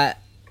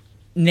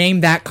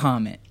 Name that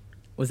comment.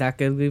 Was that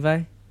good,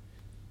 Levi?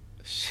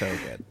 So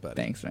good, buddy.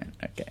 Thanks, man.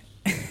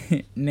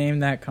 Okay. Name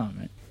that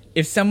comment.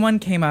 If someone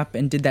came up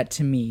and did that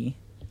to me,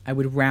 I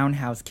would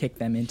roundhouse kick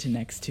them into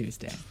next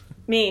Tuesday.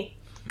 Me.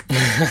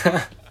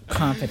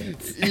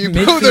 Confidence. You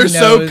Mitzi both are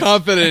so knows-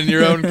 confident in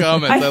your own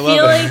comments. I, I love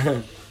feel it.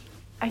 like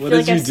I What feel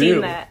like did you I've seen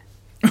do? that.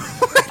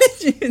 What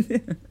did you do?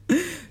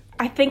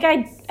 I think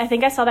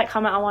I saw that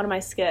comment on one of my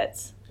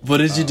skits. What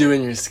did you do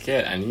in your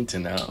skit? I need to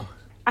know.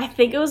 I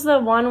think it was the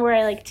one where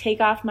I like take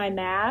off my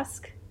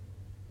mask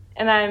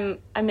and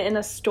I'm in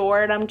a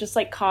store and I'm just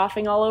like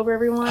coughing all over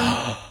everyone.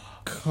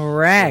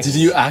 Correct. Did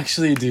you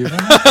actually do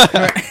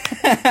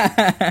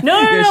that? No,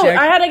 she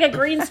I had like a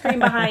green screen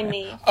behind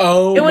me.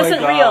 Oh, It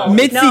wasn't my God. real.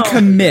 Mitzi No.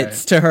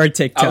 commits to her I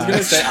TikTok. was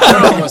gonna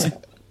say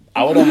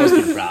I would almost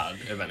be proud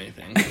if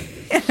anything.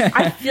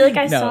 I feel like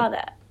I No. saw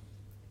that.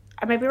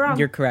 I might be wrong.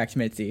 You're correct,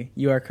 Mitzi.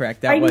 You are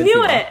correct. That I was knew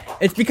you. it.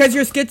 It's because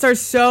your skits are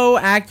so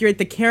accurate.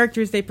 The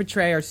characters they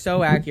portray are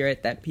so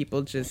accurate that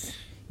people just,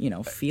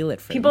 feel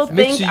it for People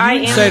themselves. think Mitzi, I you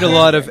am incite a a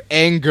lot of character.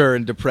 anger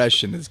and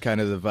depression is kind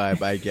of the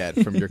vibe I get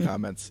from your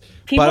comments.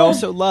 People- but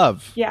also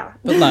love. Yeah.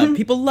 But love.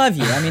 People love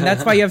you. I mean,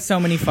 that's why you have so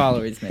many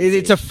followers, Mitzi.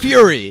 It's a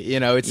fury,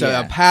 it's Yeah.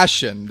 a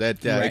passion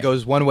that Right. it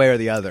goes one way or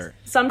the other.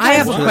 Sometimes I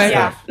have a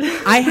yeah.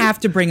 question. I have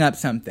to bring up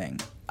something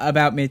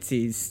about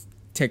Mitzi's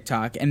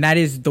TikTok, and that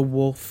is the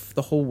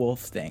whole wolf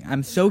thing.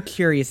 I'm so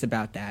curious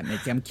about that,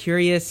 Mitzi. I'm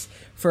curious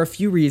for a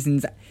few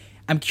reasons.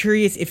 I'm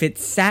curious if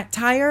it's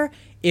satire,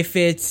 if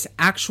it's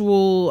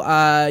actual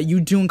you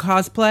doing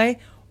cosplay,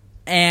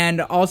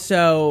 and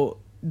also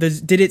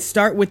did it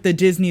start with the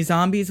Disney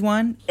Zombies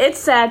one? It's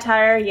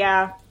satire,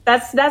 yeah.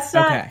 That's not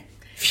Okay.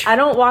 I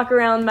don't walk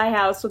around my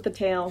house with the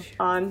tail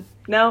on.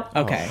 No.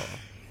 Okay.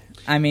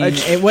 I mean,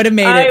 it would have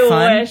made I it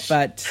fun, wish.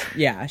 but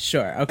yeah,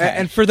 sure. Okay.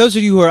 And for those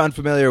of you who are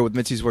unfamiliar with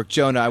Mitzi's work,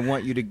 Jonah, I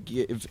want you to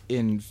give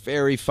in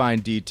very fine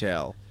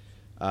detail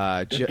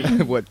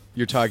what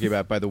you're talking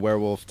about by the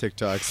werewolf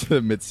TikToks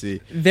that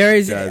Mitzi There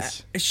is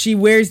does. she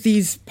wears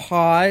these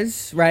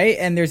paws, right?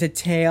 And there's a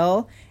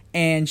tail,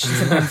 and she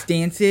sometimes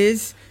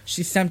dances.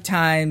 She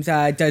sometimes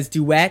does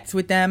duets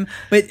with them.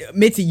 But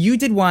Mitzi, you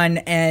did one,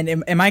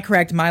 and am I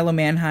correct? Milo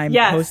Manheim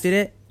Yes. posted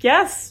it.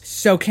 Yes.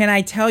 So can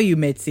I tell you,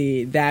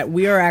 Mitzi, that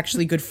we are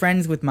actually good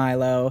friends with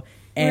Milo,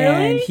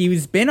 and Really?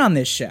 he's been on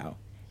this show.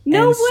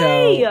 No And so,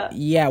 way.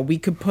 yeah, we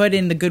could put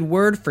in the good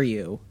word for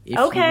you if you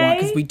want, Okay.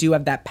 because we do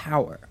have that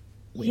power.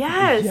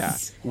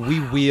 Yes. Yeah, we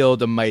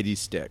wield a mighty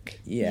stick.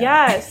 Yeah.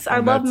 Yes. I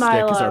And love that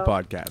Milo. stick is our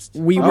podcast.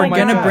 We Oh were my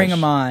gonna gosh. bring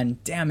him on.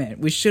 Damn it,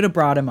 we should have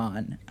brought him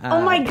on.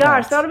 Oh my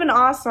gosh, but- that would have been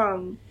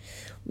awesome.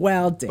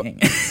 Well, dang.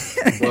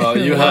 Well,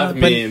 you have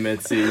me,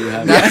 Mitzi. You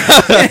have me.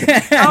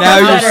 Now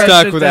you're Alvaro's stuck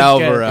just with as good.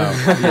 Alvaro.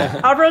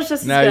 Yeah. Alvaro's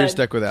just Now as you're good.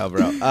 stuck with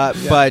Alvaro.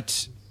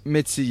 But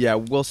Mitzi, yeah,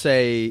 we'll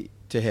say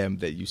to him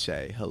that you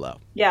say hello.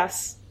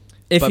 Yes.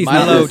 If But he's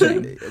Milo, not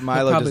listening. Milo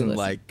He'll probably doesn't listen.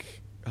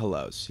 like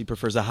hellos. He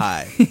prefers a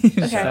hi.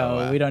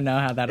 So we don't know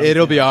how that'll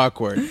It'll go. be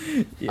awkward.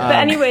 But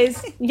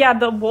anyways, yeah,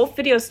 the wolf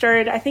video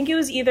started. I think it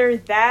was either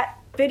that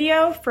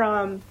video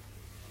from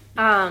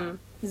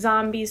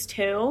Zombies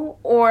 2,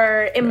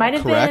 or it might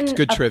have Correct. been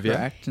Good a- trivia.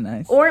 Correct.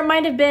 Nice. or it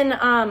might have been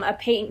a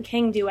Peyton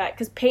King duet,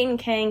 because Peyton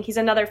King, he's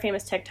another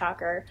famous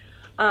TikToker.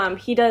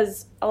 He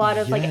does a lot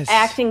of like Yes.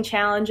 acting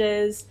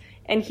challenges,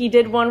 and he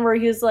did one where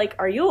he was like,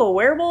 "Are you a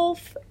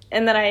werewolf?"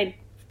 And then I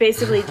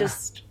basically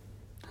just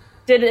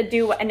did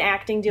an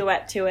acting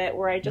duet to it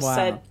where I just Wow.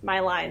 said my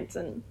lines,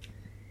 and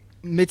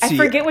Mitzi, I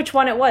forget which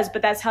one it was,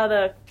 but that's how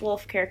the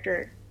wolf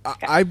character.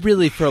 I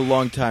really for a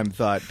long time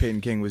thought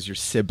Peyton King was your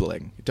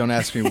sibling. Don't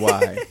ask me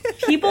why.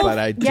 People, But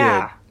I did.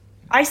 yeah,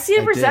 I see a I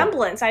did.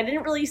 resemblance. I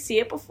didn't really see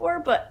it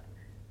before, but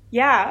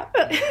yeah,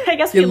 I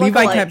guess Yeah, we look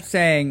Levi alike. kept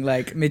saying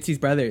like Mitzi's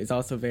brother is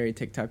also very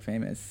TikTok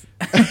famous.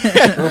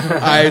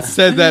 I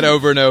said that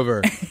over and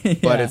over, but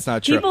Yeah. it's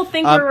not true. People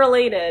think Um, we're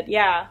related.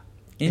 Yeah,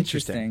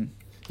 Interesting.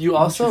 You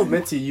also,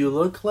 Mitzi, you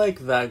look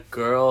like that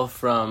girl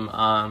from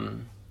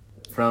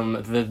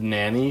the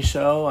Nanny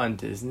show on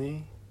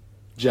Disney.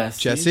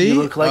 Jessie? You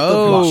look like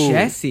Oh. the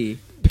Jesse.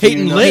 Peyton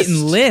Do you know- List.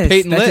 Peyton List.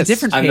 Peyton That's List. a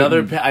different Peyton.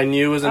 another. I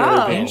knew it was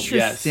another Oh. Peyton. Yes.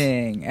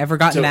 Interesting. Ever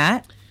gotten So-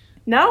 that?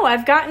 no,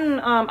 I've gotten.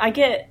 I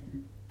get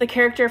the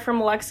character from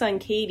Alexa and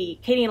Katie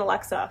and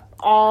Alexa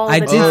all the I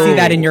time. did see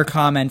that in your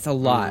comments a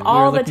lot. We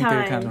All were the looking through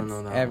your time. comments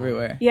No.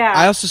 everywhere. Yeah,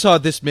 I also saw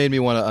this made me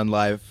want to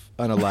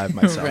unalive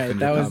myself. Right, in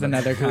that your was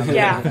comments. another comment.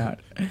 Yeah. I found.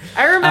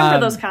 I remember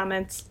um, those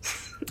comments.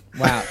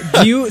 Wow.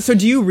 Do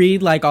you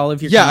read like all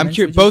of your Yeah, I'm comments?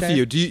 curious. would Both say? of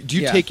you. Do you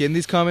Yeah. take in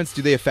these comments?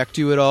 Do they affect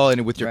you at all?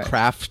 And with your Right.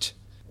 craft?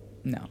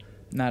 No.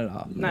 Not at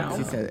all. No.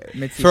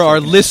 Mitzi For our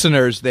shaking her-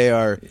 listeners, they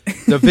are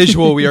the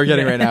visual we are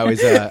getting right now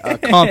is a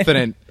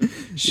confident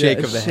shake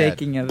Yeah, of the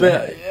shaking head. of the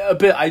head.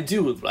 But I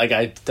do like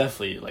I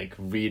definitely like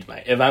read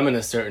my if I'm in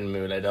a certain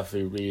mood I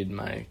definitely read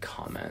my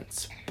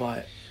comments,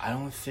 but I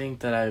don't think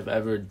that I've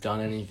ever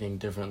done anything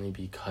differently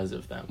because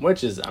of them,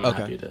 which is I'm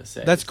happy to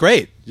say. That's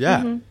great.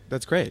 Yeah,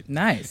 that's great.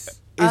 Nice.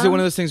 Is it one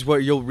of those things where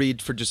you'll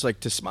read for just like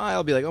to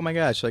smile, be like, oh my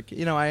gosh, like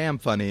I am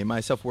funny, my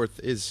self worth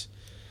is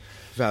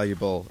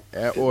valuable,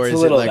 or It's is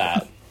a little it like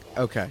that.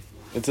 okay?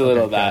 It's a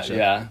little Okay, that, gotcha.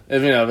 yeah.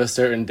 If if a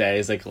certain day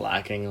is like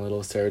lacking a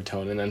little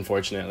serotonin,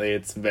 unfortunately,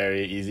 it's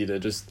very easy to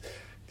just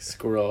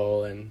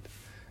scroll and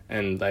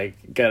like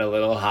get a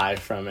little high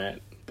from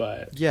it.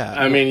 But Yeah.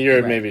 I mean,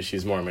 Right. maybe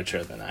she's more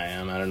mature than I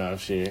am. I don't know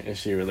if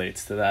she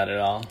relates to that at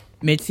all.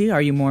 Mitzi,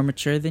 are you more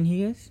mature than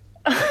he is?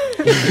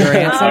 Your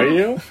answer? Are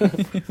you?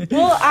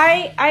 Well,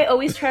 I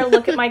always try to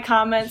look at my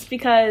comments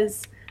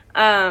because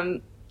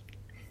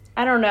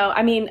I don't know.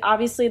 I mean,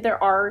 obviously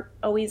there are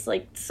always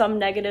like some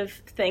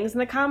negative things in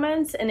the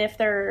comments, and if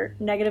they're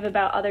negative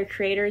about other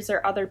creators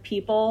or other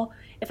people,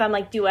 if I'm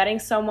like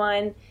duetting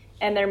someone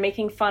and they're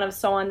making fun of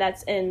someone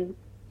that's in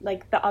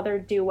like the other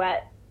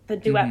duet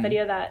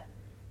video that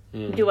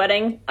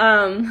duetting,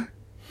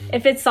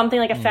 if it's something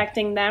like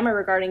affecting them or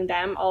regarding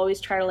them, I'll always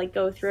try to like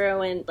go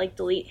through and like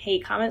delete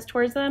hate comments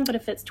towards them. But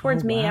if it's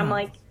towards me, I'm wow.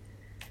 like,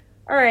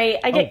 all right,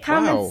 I get wow.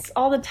 comments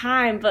all the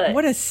time, but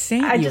What a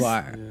saint I you just-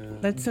 are.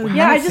 That's so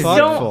yeah, I nice just of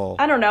you. Thoughtful.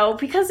 don't. I don't know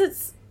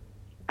because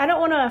I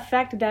don't want to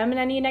affect them in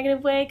any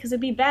negative way because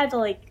it'd be bad to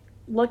like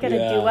look at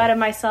Yeah. a duet of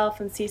myself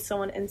and see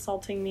someone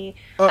insulting me.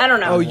 I don't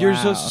know. Oh, you're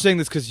Wow. just saying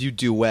this because you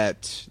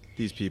duet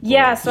these people.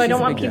 Yeah, so I don't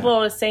She's want like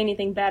people to say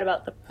anything bad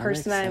about the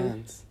person I'm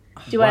sense.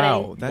 duetting.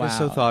 Wow, that is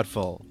so Wow.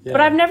 thoughtful. Yeah. But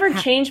I've never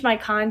changed my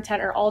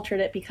content or altered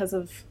it because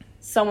of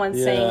someone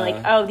saying Yeah. like,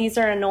 "Oh, these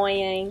are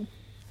annoying."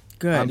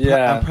 Good.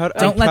 Yeah. I'm proud.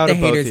 Don't I'm let proud the of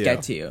both haters of you.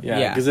 get to you.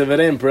 Yeah, because if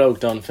it ain't broke,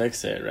 don't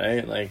fix it,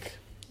 right? Like,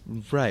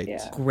 Right.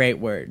 Yeah. Great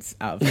words,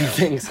 Alvin.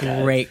 thanks,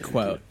 guys. Great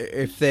quote.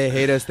 If they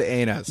hate us, they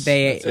ain't us.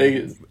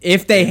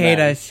 If they hate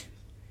Amen. us,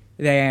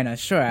 they ain't us.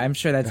 Sure, I'm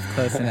sure that's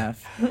close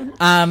enough.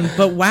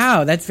 But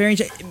wow, that's very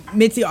interesting.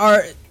 Mitzi,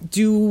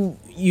 do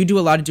you do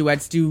a lot of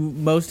duets? Do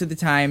most of the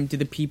time, do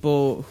the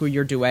people who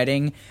you're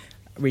duetting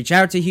reach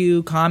out to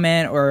you,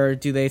 comment, or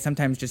do they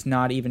sometimes just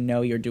not even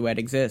know your duet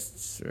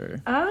exists?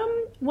 Or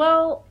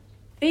Well,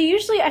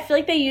 I feel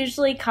like they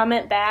usually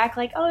comment back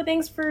like, "Oh,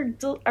 thanks for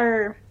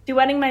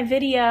duetting my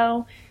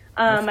video.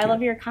 I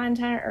love your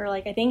content," or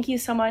like, "I thank you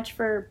so much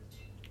for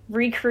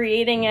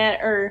recreating it."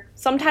 Or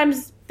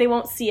sometimes they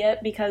won't see it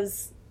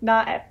because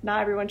not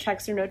everyone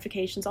checks their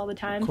notifications all the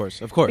time. Of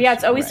course. But yeah,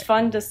 it's always Right.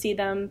 fun to see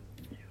them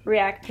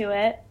react to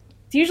it.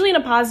 It's usually in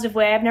a positive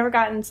way. I've never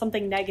gotten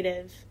something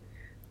negative.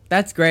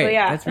 that's great. So,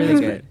 yeah. That's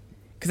really good.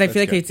 Because I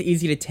feel like good. it's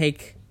easy to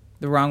take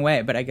the wrong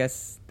way, but I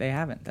guess they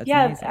haven't. That's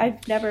Yeah, amazing.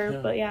 I've never,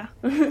 but yeah.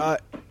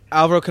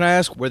 Alvaro, can I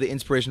ask where the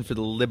inspiration for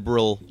the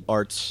liberal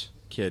arts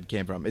kid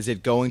came from? Is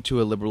it going to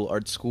a liberal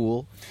arts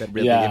school that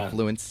really Yeah.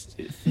 influenced?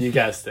 You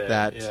guessed it.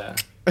 That. Yeah.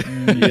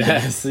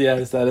 yes,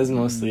 that is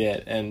mostly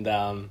it. And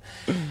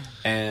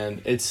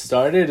it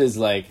started as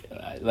like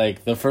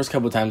the first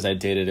couple times I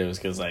dated it was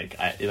because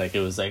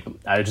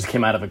I just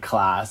came out of a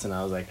class and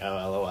I was like, oh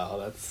lol,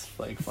 that's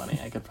like funny.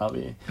 I could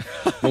probably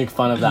make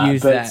fun of that.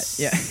 Use but that,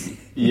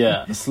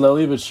 yeah. yeah,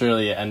 slowly but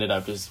surely it ended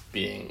up just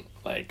being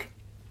like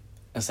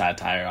a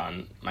satire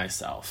on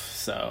myself.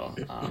 So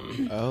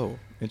Oh,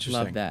 interesting.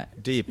 Love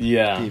that. Deep.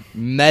 yeah. Deep.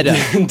 Meta.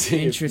 Deep,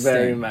 Interesting.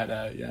 Very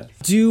meta, yes.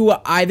 Do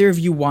either of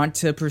you want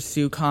to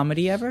pursue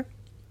comedy ever?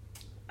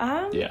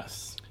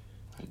 Yes,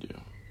 I do.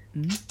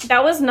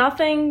 That was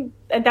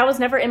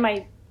never in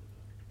my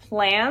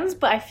plans,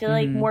 but I feel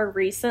like more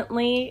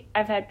recently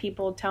I've had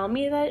people tell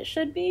me that it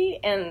should be,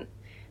 and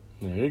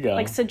There you go.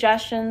 like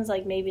suggestions,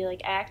 like maybe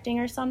like acting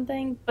or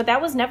something. But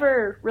that was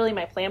never really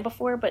my plan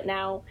before, but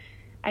now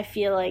I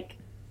feel like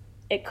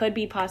it could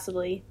be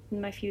possibly in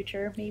my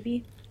future,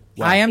 maybe.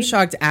 I am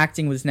shocked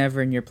acting was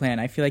never in your plan.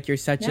 I feel like you're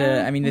such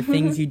Yeah. I mean, the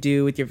things you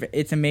do with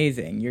it's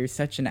amazing. You're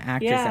such an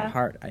actress Yeah. at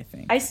heart, I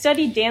think. I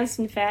studied dance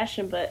and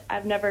fashion, but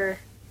I've never.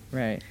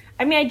 Right.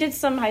 I mean, I did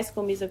some high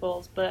school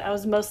musicals, but I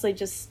was mostly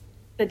just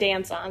the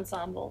dance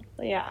ensemble.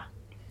 But yeah.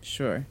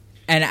 Sure.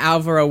 And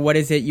Alvaro, what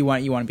is it you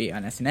want? You want to be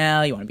on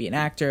SNL? You want to be an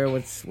actor?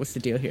 What's the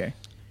deal here?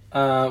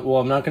 Well,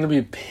 I'm not gonna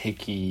be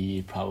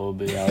picky.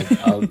 Probably, I'll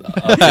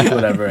take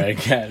whatever I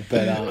get.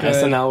 But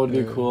SNL would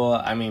be cool.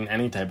 I mean,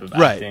 any type of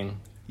Right. acting,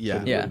 Yeah.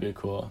 would, Yeah. would be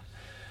cool.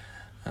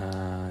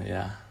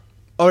 Yeah.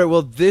 All right.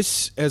 Well,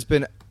 this has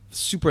been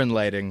super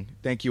enlightening.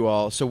 Thank you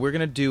all. So we're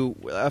gonna do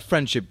a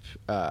friendship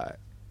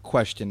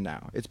question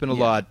now. It's been a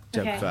lot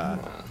of Okay.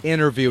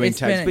 interviewing It's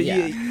types, been- but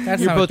yeah,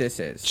 that's you're not both what this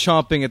is.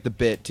 chomping at the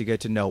bit to get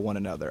to know one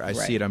another. I see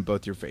Right. it on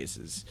both your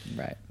faces.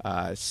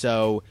 Right.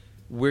 So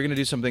we're gonna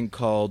do something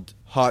called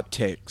hot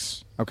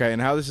takes. Okay,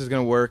 and how this is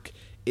gonna work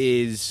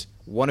is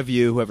one of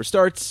you, whoever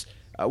starts,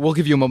 we'll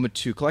give you a moment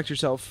to collect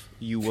yourself.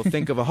 You will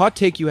think of a hot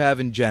take you have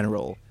in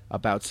general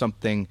about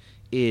something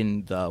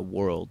in the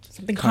world,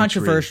 Something country.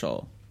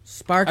 controversial.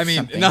 Spark I mean,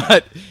 something.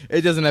 not.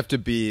 It doesn't have to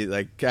be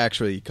like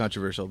actually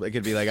controversial. But it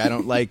could be like I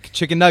don't like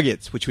chicken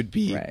nuggets, which would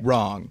be Right.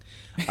 wrong.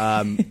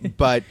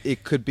 But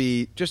it could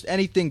be just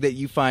anything that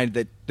you find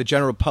that the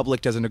general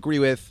public doesn't agree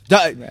with.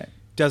 Right.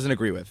 Doesn't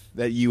agree with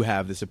that you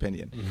have this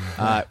opinion.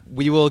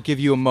 We will give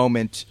you a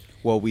moment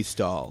while we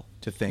stall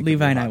to think. Levi of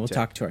the and I hot will take.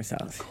 talk to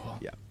ourselves.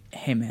 Yeah.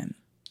 Hey, man.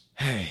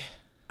 Hey.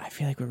 I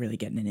feel like we're really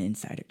getting an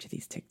insider to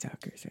these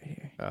TikTokers right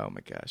here. Oh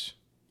my gosh,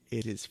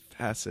 it is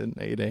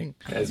fascinating.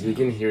 Guys, we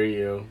can hear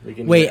you. We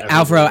can Wait, hear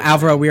everything you're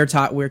Alvaro,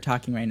 saying. we're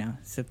talking right now.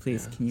 So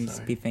please, can you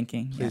sorry. be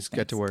thinking? Yeah, Please get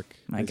thanks. to work.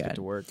 My Please God. get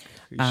to work.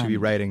 You should be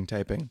writing,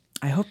 typing.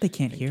 I hope they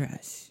can't hear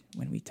us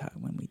when we talk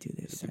when we do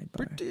this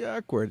sidebar. Pretty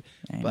awkward,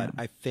 I but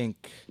know. I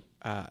think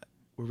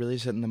we're really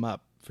setting them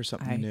up for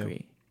something I new.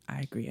 agree.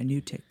 I agree. A new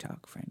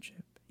TikTok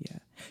friendship. Yeah.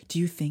 Do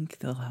you think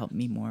they'll help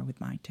me more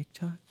with my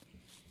TikTok?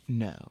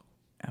 No.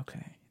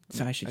 Okay.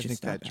 So I should I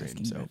just think that stop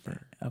asking dream's about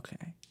over. that.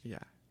 Okay. Yeah.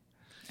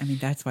 I mean,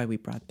 that's why we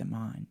brought them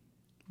on,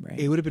 right?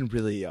 It would have been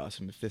really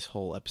awesome if this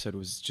whole episode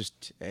was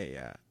just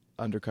a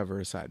undercover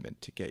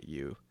assignment to get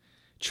you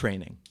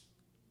training.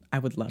 I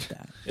would love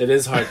that. It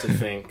is hard to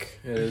think.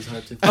 It is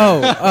hard to think.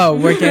 Oh,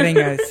 we're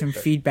getting some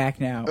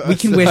feedback now. We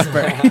can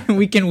whisper.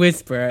 We can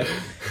whisper.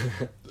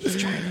 He's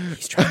trying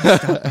to stop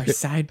our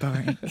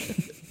sidebarring.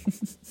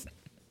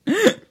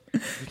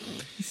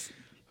 He's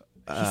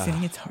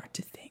saying it's hard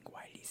to think.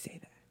 Why did he say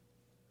that?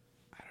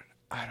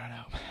 I don't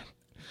know,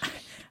 man.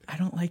 I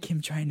don't like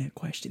him trying to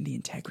question the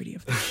integrity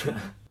of the show.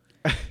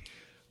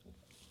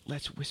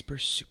 Let's whisper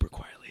super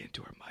quietly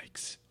into our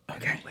mics. and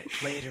Okay. then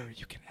later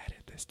you can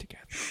edit this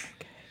together.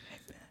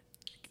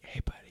 Hey,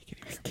 buddy, can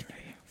you hear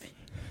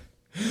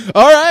me?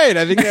 All right,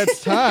 I think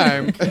that's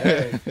time.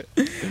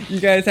 You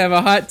guys have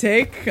a hot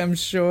take, I'm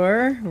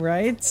sure,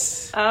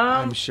 right?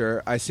 I'm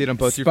sure. I see it on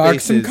both your Spark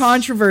faces. some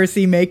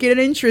controversy. Make it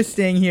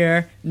interesting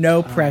here.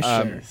 No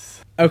pressure.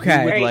 Who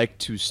Okay. would Great. like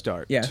to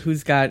start? Yeah,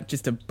 who's got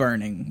just a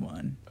burning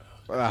one?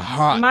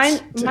 Hot.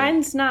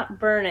 Mine's not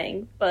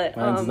burning, but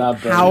Mine's not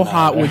burning How out.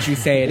 hot would you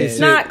say it is? It's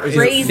not Is it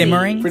crazy.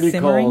 simmering? Pretty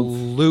simmering? cold.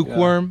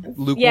 Lukewarm.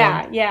 Lukewarm.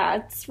 yeah,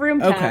 it's room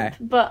temp. Okay.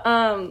 But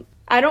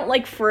I don't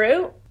like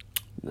fruit.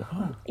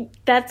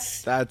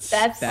 That's That's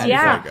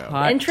yeah, Virgo.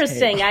 Hot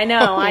interesting. take. I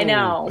know.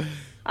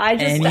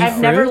 Any I've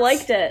never fruits?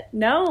 liked it.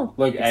 No,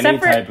 Like Except any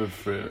for- type of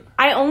fruit.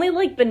 I only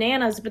like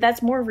bananas, but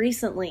that's more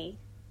recently.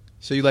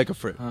 So you like a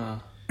fruit?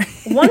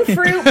 One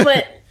fruit,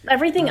 but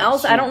everything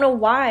else, I don't know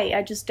why.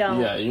 I just don't.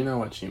 Yeah, you know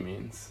what she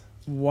means.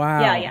 Wow.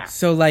 Yeah.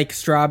 So like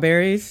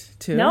strawberries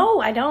too? No,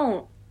 I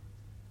don't.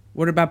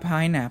 What about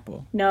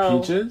pineapple? No.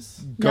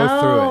 Peaches? Go no,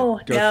 through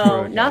it. Go no,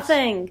 through it, guys.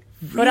 nothing.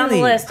 Put on the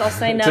Really? list. I'll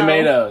say no.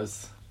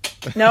 Tomatoes.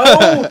 No,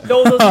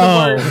 those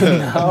are the worst.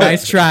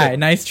 Nice try.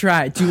 Nice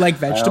try. Do you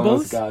like I almost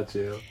vegetables? got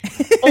you.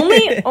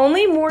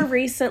 only more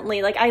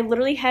recently. Like I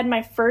literally had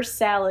my first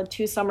salad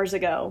 2 summers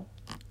ago.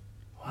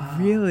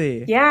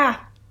 Really? Yeah,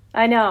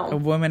 I A know.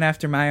 woman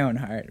after my own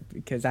heart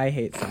because I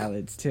hate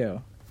salads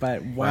too.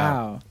 But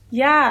wow.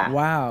 Yeah.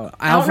 Wow. don't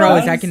Alvaro, know.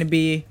 is that going to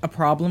be a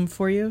problem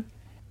for you?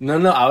 No,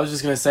 I was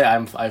just gonna say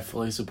I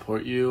fully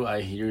support you.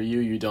 I hear you.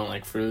 You don't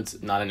like fruits.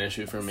 Not an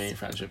issue for me,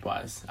 friendship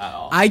wise, at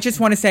all. I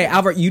just want to say,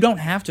 Alvaro, you don't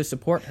have to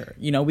support her.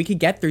 You know, we could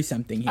get through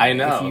something here. I if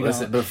know. you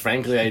Listen, don't. but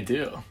frankly, I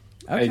do.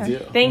 I Okay. do.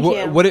 Thank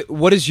you.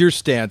 What is your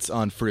stance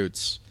on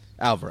fruits,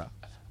 Alvaro?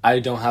 I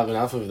don't have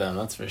enough of them.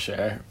 That's for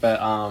sure.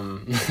 But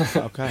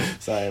Okay.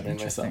 sorry, I made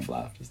myself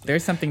laugh.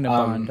 There's something to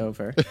bond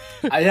over.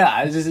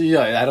 I just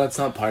I don't. It's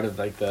not part of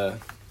like the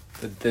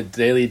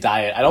daily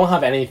diet. I don't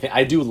have anything.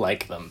 I do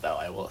like them though.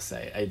 I will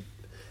say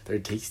they're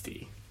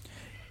tasty.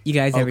 You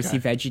guys ever Okay. see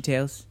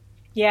VeggieTales?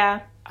 Yeah.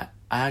 I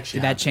actually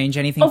Did that haven't. change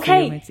anything for you,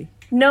 Okay. Mitzi?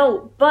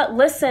 No, but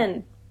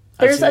listen.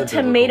 I've There's seen a the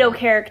biblical tomato one.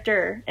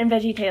 character in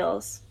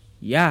VeggieTales.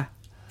 Yeah.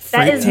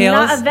 That Fruit is Tales,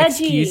 not a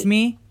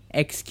veggie.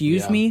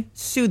 Excuse Yeah. me.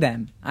 Sue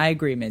them. I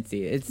agree,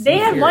 Mitzi. It's They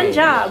had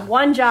infuriating.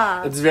 one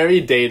job. It's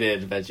very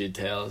dated.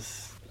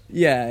 VeggieTales.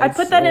 Yeah. I it's-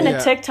 put that in Yeah.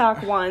 a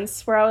TikTok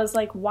once where I was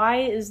like, why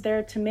is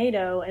there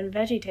tomato in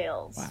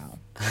VeggieTales? Wow.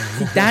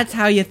 See, that's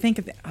how you think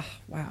of it. Oh,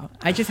 wow.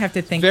 I just have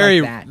to think Very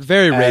like that.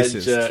 very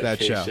racist.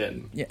 That show.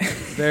 Education. Yeah.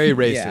 Very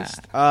racist.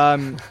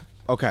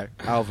 Okay,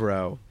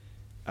 Alvaro,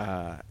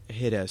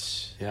 hit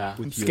us. Yeah.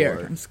 With I'm scared.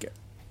 your- I'm scared.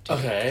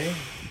 Okay,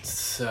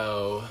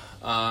 so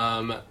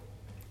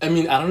I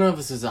mean, I don't know if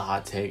this is a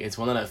hot take. It's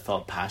one that I've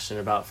felt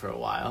passionate about for a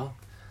while.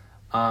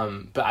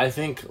 But I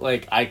think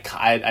like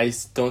I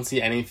don't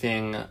see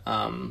anything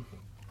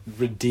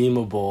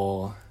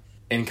redeemable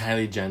in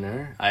Kylie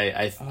Jenner.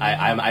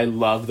 I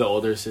love the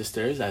older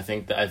sisters. I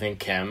think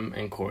Kim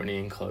and Kourtney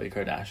and Khloe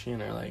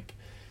Kardashian are like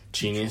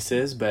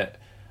geniuses, but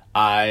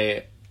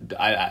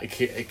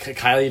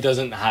Kylie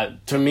doesn't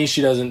have, to me,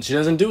 she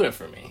doesn't do it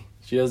for me.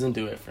 She doesn't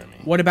do it for me.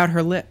 What about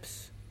her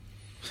lips?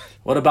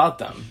 What about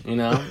them? You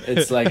know,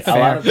 it's like a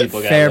lot of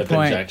people get Fair lip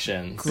point.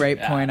 injections. Great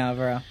Yeah. point,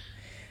 Alvaro.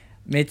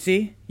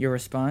 Mitzi, your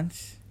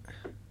response?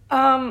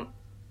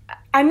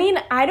 I mean,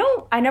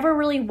 I never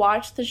really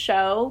watched the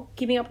show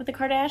Keeping Up with the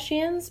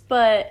Kardashians,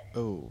 but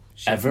Oh,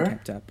 She hasn't Ever?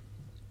 kept up.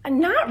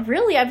 Not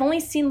really. I've only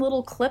seen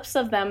little clips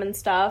of them and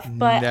stuff,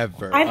 but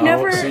Never. I've Oh,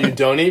 never. So you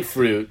don't eat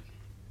fruit.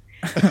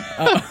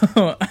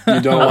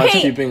 You don't watch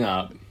Okay. Keeping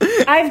Up.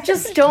 I've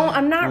just don't.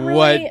 I'm not really.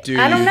 What do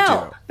I don't you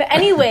know. do? But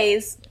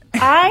anyways,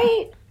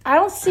 I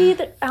don't see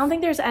that. I don't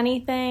think there's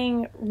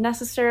anything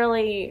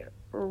necessarily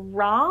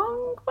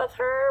wrong with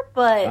her,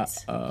 but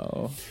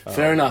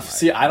Fair enough.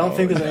 See, I don't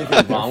think there's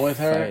anything wrong with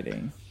her,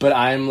 Fighting. but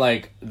I'm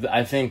like,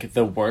 I think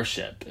the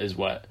worship is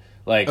what,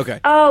 like, Okay.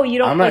 oh, you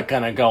don't. I'm not like,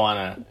 gonna go on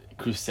a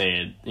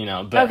crusade, you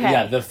know, but Okay.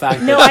 yeah, the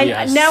fact No, that she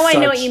has now I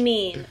know what such- you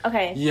mean.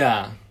 Okay.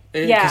 Yeah.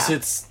 Yeah.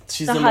 Because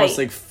she's The the most, height.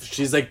 like,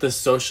 she's like the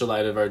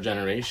socialite of our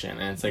generation,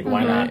 and it's like,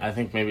 why not? I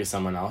think maybe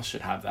someone else should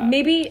have that.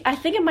 Maybe I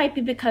think it might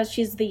be because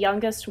she's the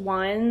youngest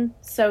one,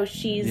 so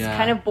she's Yeah.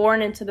 kind of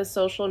born into the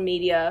social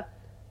media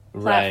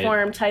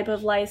platform type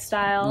of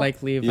lifestyle.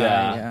 Like Levi,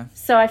 Yeah. yeah.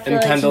 so I feel And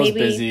like Kendall's maybe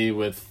busy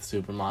with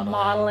supermodeling.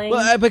 modeling.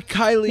 Well, but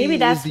Kylie Maybe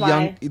that's is the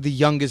why. the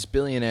youngest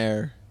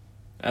billionaire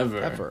Ever.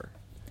 ever,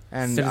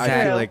 and So I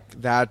that- feel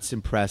like that's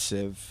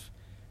impressive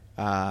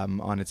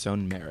on its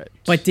own merit.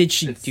 But did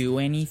she It's- do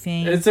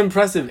anything? It's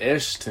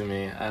impressive-ish to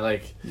me. I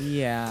like,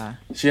 yeah.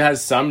 she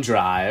has some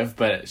drive,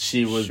 but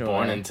she was Sure.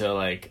 born into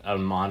like a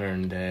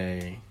modern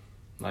day,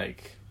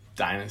 like,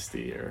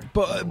 dynasty or.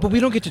 But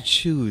we don't get to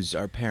choose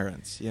our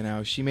parents. You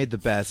know, she made the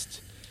best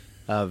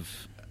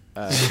of.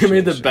 She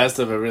made the situation. best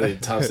of a really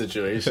tough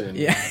situation.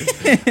 Yeah.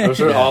 I'm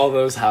sure all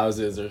those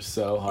houses are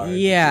so hard.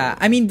 Yeah.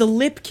 I mean, the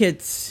lip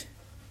kits,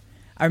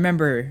 I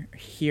remember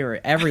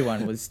here,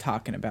 everyone was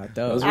talking about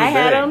those. Those were I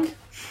had big. them.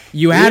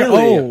 You had,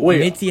 Really? oh, Wait.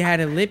 Mitzi had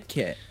a lip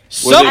kit.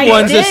 Someone's I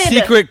a did.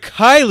 secret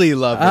Kylie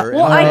lover.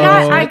 Well, Oh, I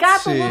got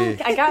let's the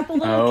see.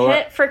 little Oh.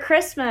 kit for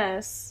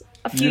Christmas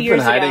a few You've years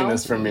been hiding ago.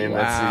 this from me, Wow.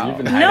 Mitzi. You've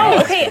been hiding No,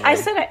 this okay. from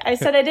me. I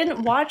said I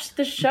didn't watch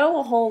the show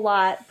a whole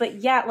lot,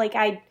 but yeah, like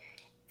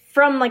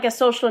from like a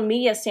social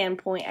media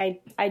standpoint,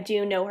 I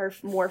do know her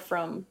more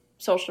from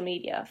social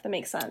media, if that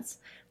makes sense.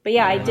 But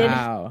yeah,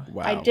 Wow.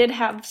 Wow. I did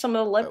have some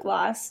of the lip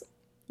gloss,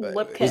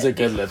 lip kit. Was it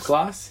good lip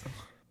gloss?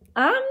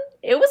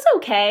 It was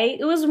okay.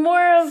 It was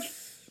more of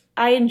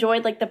I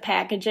enjoyed like the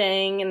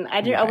packaging, and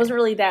I wasn't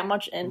really that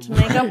much into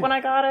makeup when I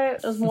got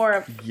it. It was more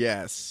of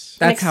Yes.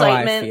 That's how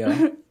I excitement.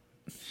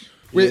 feel.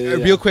 Wait,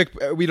 Yeah. real quick,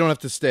 we don't have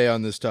to stay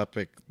on this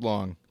topic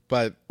long,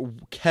 but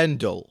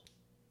Kendall,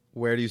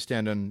 where do you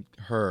stand on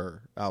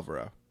her,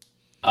 Alvaro?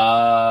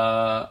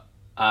 So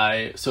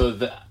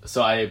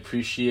I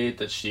appreciate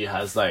that she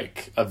has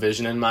like a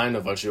vision in mind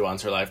of what she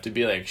wants her life to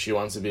be. Like, she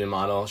wants to be a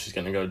model, she's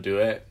gonna go do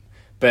it.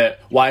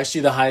 But why is she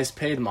the highest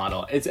paid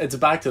model? It's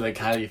back to the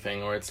Kylie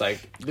thing where it's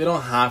like they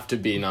don't have to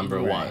be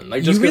number one.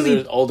 Like, just You because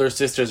really- their older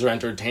sisters are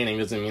entertaining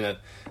doesn't mean that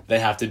they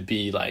have to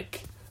be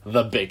like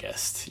the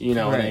biggest. You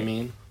know what I Right.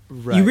 mean?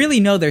 Right. You really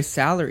know their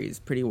salaries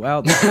pretty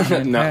well. Though. I'm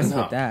impressed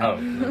with that. Oh,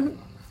 no.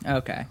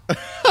 Okay.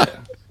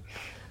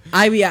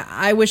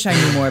 I wish I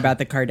knew more about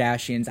the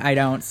Kardashians. I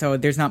don't, so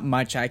there's not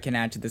much I can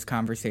add to this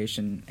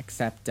conversation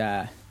except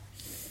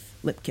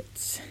lip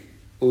kits.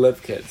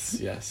 Lip kits,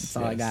 yes. That's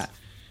all I got.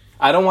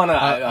 I don't want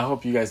to. I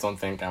hope you guys don't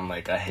think I'm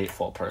like a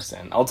hateful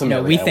person.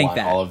 Ultimately, No, we I think want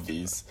that. all of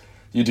these.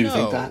 You do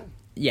think that?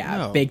 Yeah,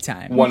 No. big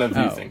time. One of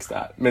you Oh. thinks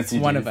that. Mitzi,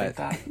 One do of you us. think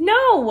that?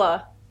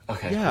 No,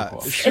 Okay, Yeah.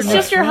 cool. it's You're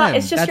just my your hot. friend.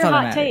 It's just That's your all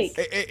that hot matters.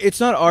 take.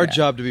 It's not our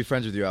job to be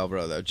friends with you,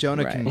 Alvaro, though.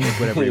 Jonah can Right. make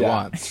whatever he Yeah,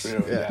 wants.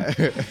 true, yeah.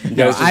 Yeah. You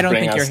guys I don't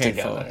bring think you're us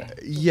hateful. together.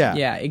 Yeah.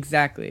 Yeah,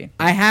 exactly.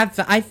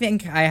 I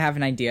think I have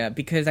an idea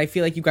because I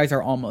feel like you guys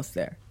are almost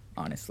there.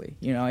 Honestly,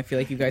 you know, I feel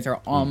like you guys are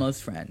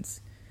almost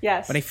friends,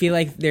 Yes, but I feel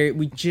like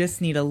we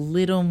just need a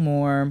little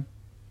more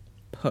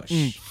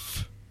push.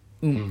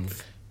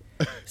 Oomph.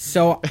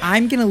 So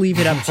I'm gonna leave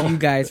it up to you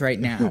guys right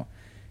now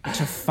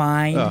to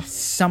find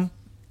some.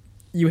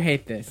 You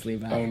hate this,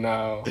 Levi. Oh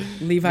no.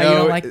 Levi, No, you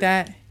don't like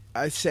that?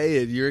 I say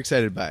it. You're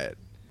excited by it.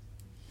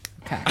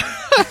 Okay.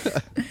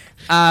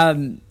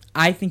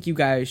 I think you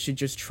guys should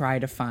just try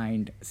to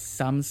find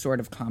some sort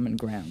of common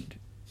ground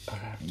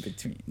in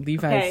between.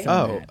 Levi Okay. is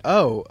so mad.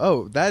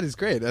 Oh, that is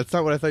great. That's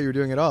not what I thought you were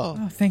doing at all.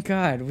 Oh, thank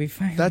God. We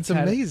finally That's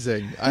got it.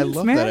 amazing. I Thanks,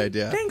 love man. that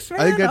idea. Thanks, I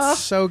think man. that's Oh.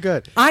 so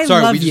good. I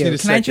Sorry, love we just you. need a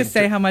Can I second just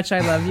say to- how much I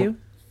love you?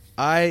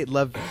 I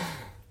love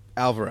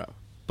Alvaro,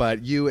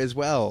 but you as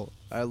well.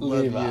 I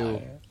love Levi.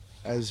 you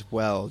as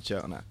well,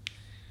 Jonah.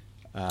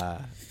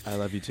 I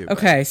love you too.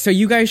 Okay, so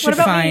you guys should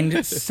about me?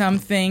 find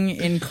something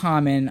in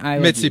common. I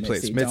love Mitzi, you,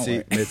 please. don't Mitzi,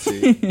 worry.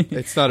 Mitzi.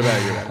 It's not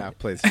about you right now,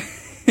 please.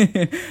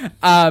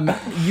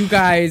 You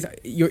guys,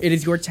 it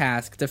is your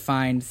task to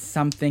find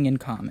something in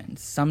common,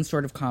 some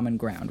sort of common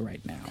ground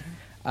right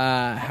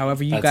now.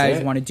 However you That's guys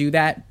it? want to do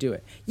that, do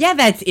it. Yeah,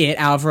 that's it,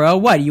 Alvaro.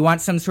 What, you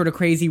want some sort of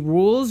crazy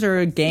rules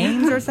or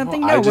games or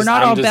something? No, we're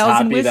not all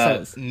bells and whistles.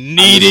 I'm just happy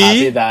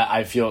Needy. that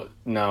I feel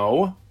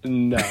no.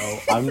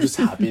 I'm just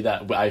happy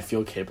that I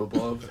feel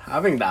capable of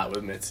having that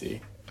with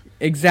Mitzi.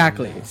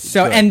 Exactly.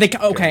 So, Good. and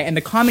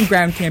the common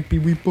ground can't be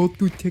we both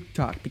do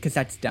TikTok because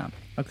that's dumb.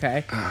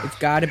 Okay, it's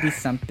got to be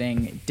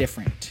something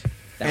different.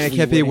 that And it we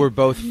can't be wouldn't- we're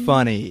both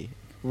funny.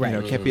 Right. You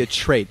know, it can't be a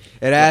trait.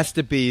 It has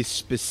to be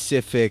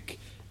specific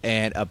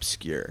and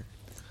obscure.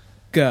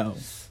 go.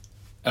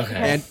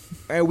 Okay.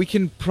 And we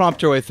can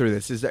prompt our way through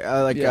this. Is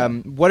there, Yeah.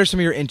 what are some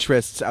of your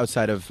interests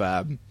outside of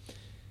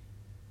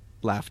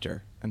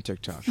laughter and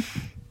TikTok?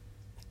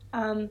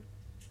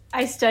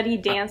 I study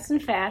dance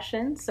and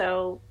fashion,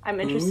 so I'm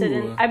interested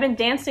Ooh. in. I've been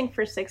dancing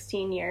for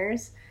 16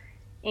 years,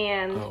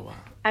 and Oh wow.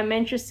 I'm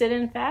interested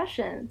in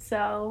fashion.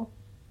 So,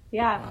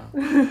 yeah,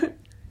 There's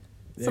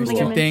something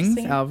two I'm things,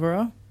 interested in.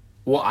 Alvaro.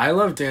 Well, I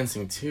love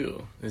dancing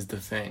too. Is the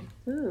thing.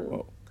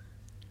 Ooh.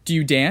 Do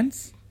you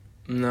dance?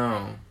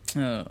 No.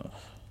 Oh.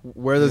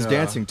 Where are those Yeah.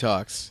 dancing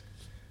talks?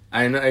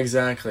 I know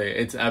exactly.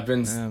 I've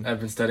been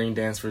Yeah. studying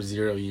dance for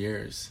 0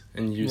 years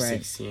and you Right.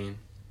 16.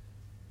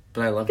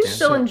 But I love You dancing.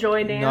 still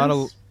enjoy dance? Not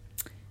a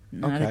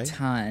Not a Okay.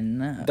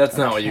 ton. That's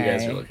not what you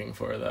guys Okay. are looking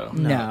for, though.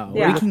 No,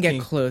 Yeah. we can get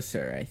Looking-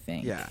 closer, I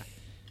think. yeah.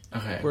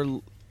 Okay.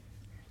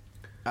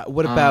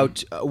 What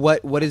about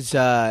what is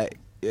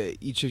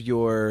each of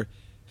your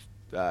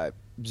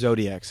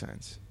zodiac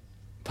signs?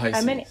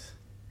 Pisces. I'm an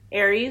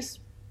Aries.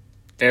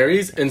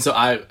 Aries, and so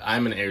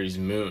I'm an Aries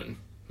moon,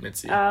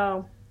 Mitzi.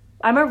 Oh,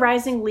 I'm a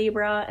rising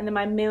Libra, and then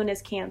my moon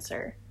is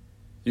Cancer.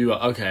 You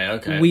okay?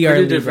 We Pretty are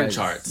different Libras,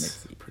 charts.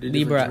 Mitzi. Pretty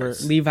different Libra,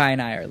 charts. Levi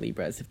and I are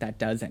Libras, if that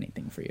does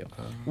anything for you.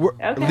 We're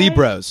Okay.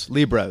 Libros.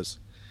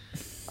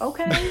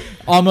 Okay.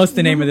 Almost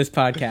the name of this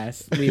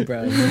podcast,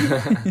 Libras.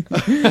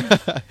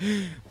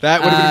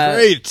 That would have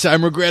been great.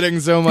 I'm regretting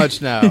so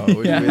much now.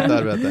 We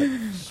thought about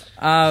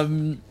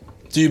that.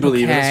 Do you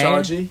believe in Okay.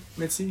 astrology,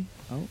 Mitzi?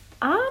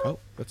 Oh,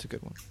 that's a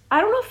good one.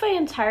 I don't know if I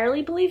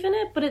entirely believe in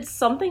it, but it's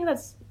something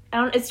that's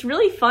it's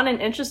really fun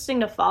and interesting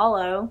to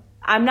follow.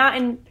 I'm not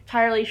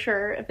entirely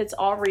sure if it's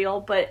all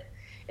real, but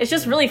it's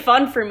just really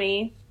fun for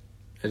me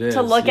It is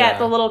to look yeah. at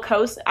the little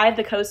I have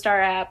the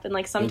CoStar app, and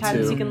like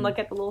sometimes too. you can look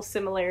at the little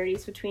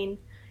similarities between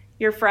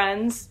your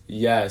friends.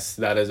 Yes,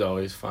 that is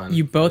always fun.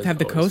 You both That have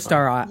the is always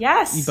CoStar fun. app.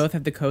 Yes. You both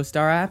have the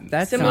CoStar app.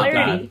 That's not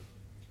Similarity. bad.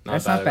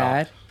 That's not at all.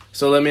 bad.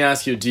 So let me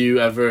ask you: do you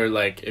ever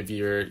if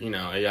you're you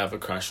have a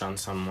crush on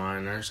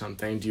someone or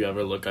something? Do you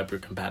ever look up your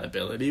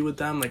compatibility with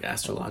them, like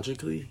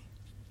astrologically?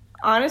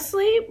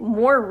 Honestly,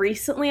 more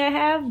recently I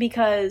have,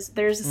 because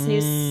there's this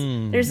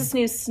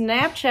new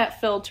Snapchat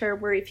filter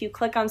where if you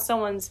click on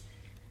someone's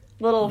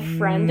little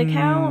friend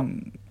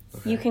account,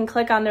 you can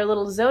click on their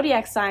little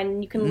zodiac sign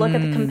and you can look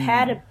at the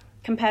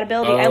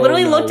compatibility. I Oh,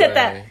 literally no looked at way.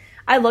 that.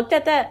 I looked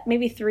at that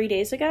maybe 3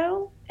 days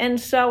ago,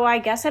 and so I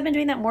guess I've been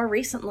doing that more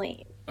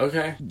recently.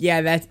 Okay.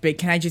 Yeah, that's big.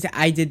 Can I just?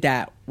 I did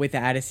that with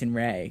Addison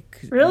Ray.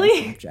 Really?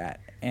 on Snapchat,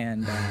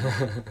 and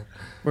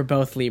we're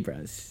both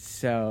Libras,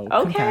 so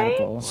Okay.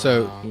 compatible.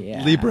 So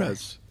Yeah.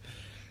 Libras.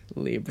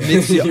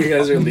 Libras. You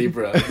guys are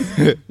Libra.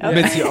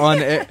 Mitzi,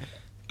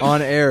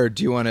 on air,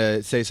 do you want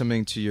to say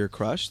something to your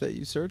crush that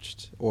you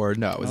searched, or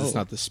no? Is this Oh.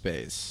 not the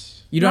space?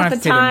 You don't Not have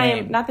the to say time. their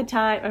name. Not the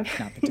time. Not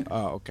the time.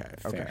 Oh, okay,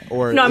 okay. Fair.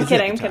 Or No, I'm is it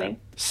kidding, the I'm time? kidding.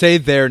 Say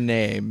their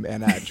name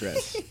and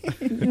address.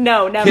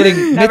 No, never.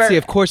 Kidding, never. Mitzi.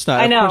 Of course not.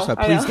 I know, Of course not.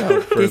 I Please know.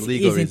 don't. For This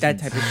legal isn't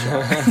that reasons. type of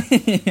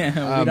show.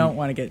 Yeah, we don't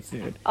want to get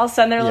sued. I'll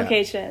send their Yeah.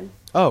 location.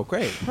 Oh,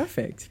 great.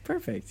 Perfect.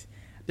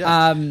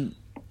 Yeah.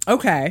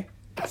 Okay.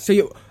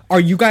 So are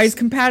you guys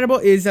compatible?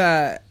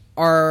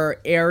 Are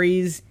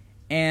Aries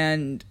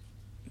and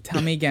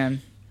tell me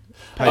again,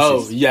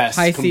 Oh yes,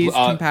 Pisces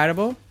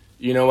compatible?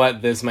 You know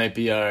what? This might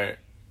be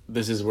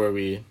This is where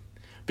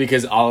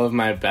because all of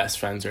my best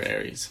friends are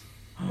Aries,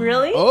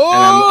 Really? Oh,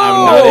 and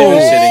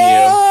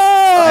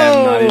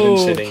I'm not even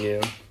shitting you.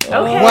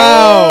 Okay.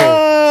 Wow,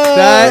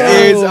 that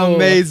Yeah. is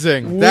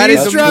amazing. That we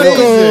is struggled.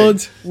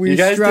 amazing. We You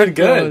guys struggled. did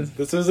good.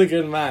 This was a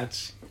good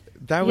match.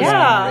 That was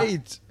Yeah.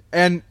 great.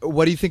 And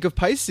what do you think of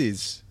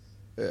Pisces?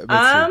 Mitzi?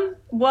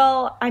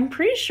 Well, I'm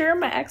pretty sure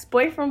my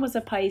ex-boyfriend was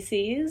a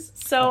Pisces,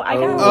 so I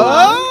got Oh.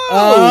 along.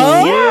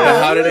 Oh,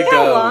 Yeah, How did we it got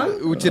go?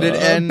 along. Did it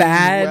end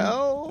bad.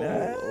 well,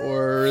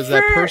 or is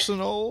that For-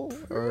 personal?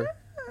 Or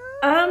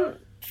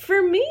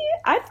For me,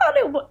 I thought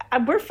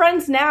we're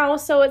friends now,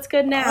 so it's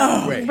good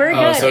now. Great. We're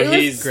Oh, good. so It was-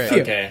 he's Great.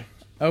 okay.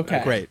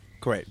 Okay.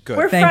 great, good.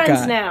 we're Thank friends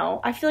God. now.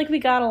 I feel like we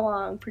got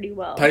along pretty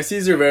well.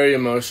 Pisces are very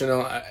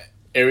emotional.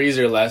 Aries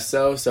are less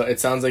so. So it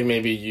sounds like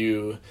maybe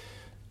you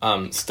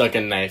stuck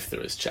a knife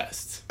through his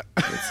chest.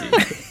 Let's see.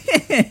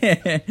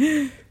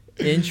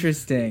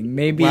 Interesting.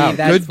 Maybe Wow,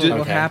 that's good- what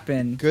will okay.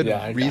 happen Good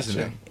Yeah, I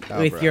reasoning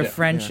with your Yeah.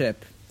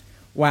 friendship.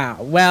 Wow.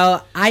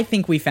 Well, I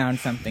think we found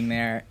something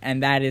there,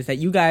 and that is that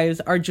you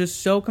guys are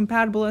just so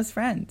compatible as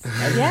friends,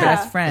 as Yeah.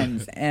 best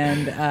friends,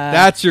 and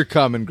That's your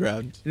common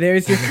ground.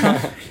 there's your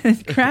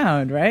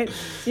ground, right?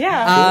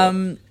 Yeah.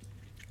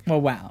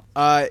 Well, wow.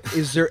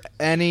 Is there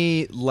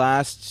any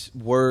last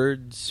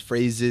words,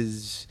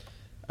 phrases,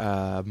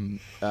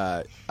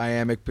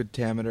 iambic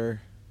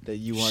pentameter that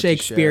you want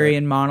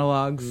Shakespearean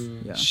monologues.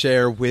 Yeah. to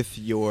share with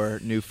your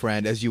new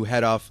friend as you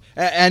head off?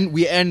 And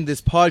we end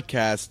this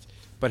podcast,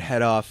 but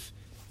head off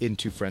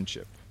into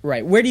friendship.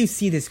 Right. Where do you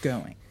see this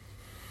going?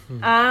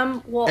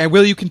 Well, And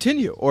will you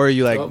continue, or are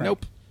you like, Oh.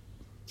 nope?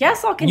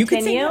 yes, I'll You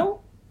can say continue. no.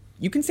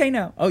 You can say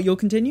no. Oh, you'll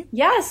continue?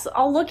 Yes,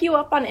 I'll look you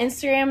up on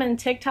Instagram and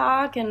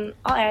TikTok, and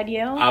I'll add you.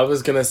 I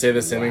was gonna say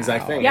the same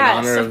exact thing. Yes, In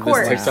honor of of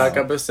course. this TikTok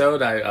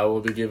episode, I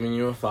will be giving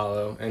you a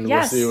follow, and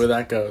Yes. we'll see where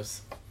that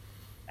goes.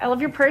 I love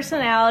your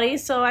personality,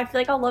 so I feel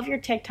like I'll love your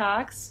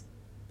TikToks.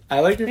 I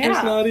like your Yeah.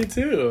 personality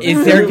too.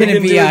 Is there We gonna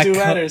can be do a a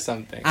duet co- or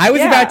something? I was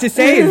Yeah. about to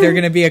say, is there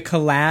going to be a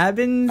collab I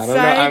don't know.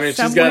 inside? I mean, she's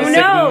got somewhere? Who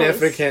knows?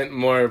 significant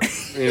more.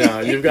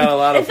 You've got a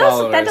lot of It doesn't,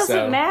 followers. that doesn't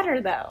so.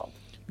 matter, though.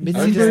 Mitzi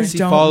Numbers doesn't see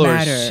don't followers.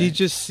 matter. She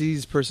just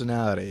sees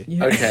personality.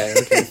 Yeah. Okay,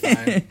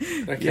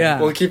 fine. Okay,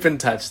 Yeah. we'll keep in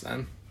touch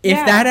then. If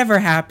Yeah. that ever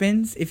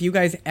happens, if you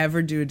guys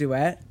ever do a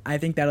duet, I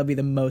think that'll be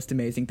the most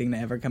amazing thing to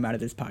ever come out of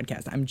this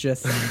podcast. I'm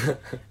just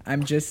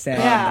saying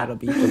Yeah. that'll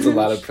be. It's a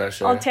lot of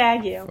pressure. I'll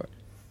tag you.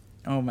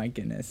 Oh my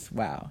goodness!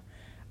 Wow.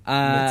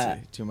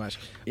 Mitzi, too much.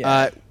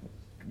 yeah.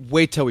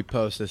 Wait till we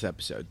post this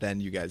episode, then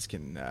you guys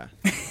can,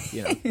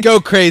 go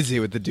crazy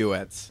with the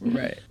duets.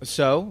 Right.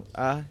 So,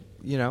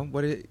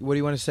 what do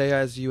you want to say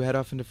as you head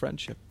off into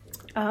friendship?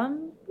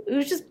 It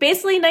was just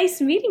basically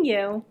nice meeting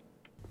you.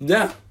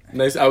 Yeah.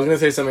 Nice. I was gonna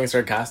say something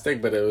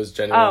sarcastic, but it was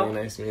genuinely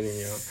Oh. nice meeting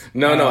you.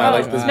 No, I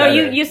like this No,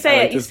 better. you say I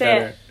like it, you this say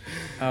better. it.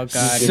 Oh god.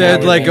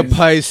 Said Yeah, like a everything's-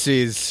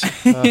 Pisces.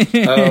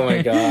 Oh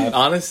my god.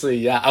 Honestly,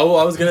 yeah. I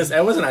was gonna say,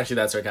 I wasn't actually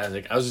that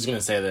sarcastic. I was just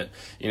gonna say that,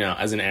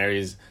 as an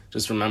Aries,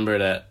 just remember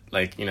that,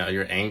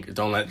 your anger,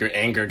 don't let your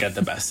anger get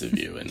the best of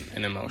you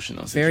in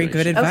emotional situations. Very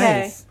good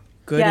advice. Okay.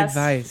 Good Yes.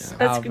 advice.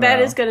 That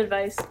Alvaro. is good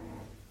advice.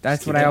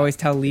 That's what I always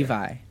tell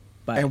Levi.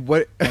 But and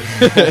what?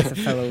 as a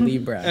fellow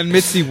Libra, And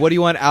Mitzi, what do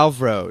you want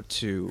Alvaro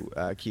to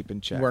keep in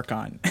check? work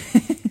on.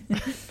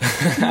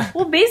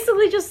 Well,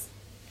 basically just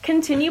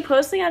continue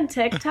posting on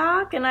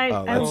TikTok, and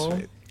Oh, that's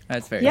sweet.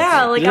 That's very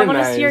yeah, sweet. like You're I want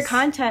to see your nice.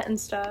 content and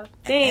stuff.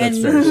 And Thanks.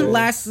 very sweet.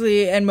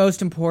 lastly, and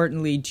most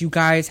importantly, do you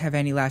guys have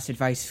any last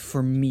advice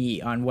for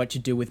me on what to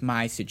do with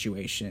my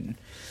situation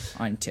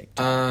on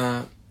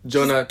TikTok?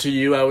 Jonah, to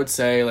you, I would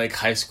say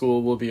high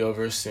school will be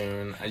over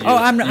soon.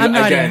 I'm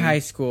not again, in high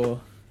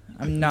school.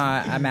 I'm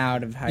not. I'm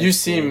out of high You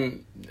school.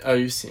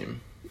 you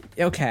seem.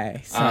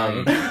 Okay.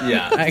 Sorry.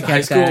 Yeah. I get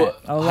high school. that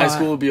a High lot.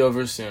 school will be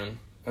over soon.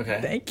 Okay.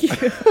 Thank you.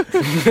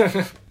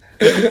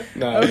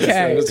 No,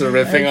 Okay. I'm just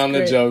riffing That's on the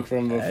great. joke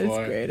from That's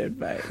before. great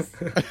advice.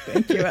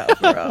 Thank you,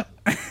 Alvaro.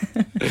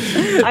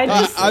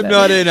 I'm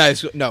not in high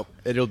school. No,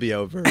 it'll be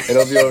over.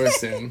 It'll be over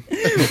soon.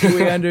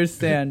 We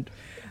understand.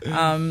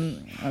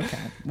 Okay.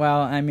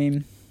 Well, I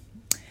mean,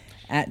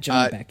 at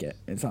John Beckett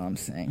is all I'm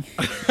saying.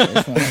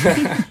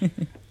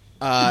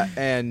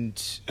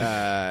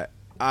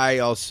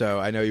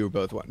 I know you were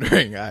both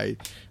wondering. I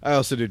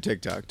also do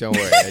TikTok. Don't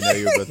worry. I know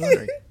you were both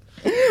wondering.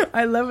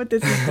 I love what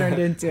this has turned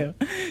into.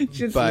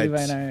 Just But-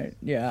 Levi and I.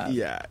 Yeah.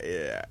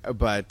 Yeah.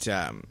 But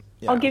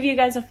I'll give you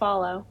guys a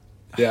follow.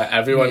 Yeah,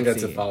 everyone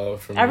gets a Mitzi. follow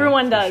from me,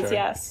 Everyone for does, sure.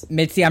 yes.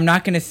 Mitzi, I'm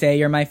not going to say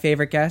you're my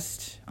favorite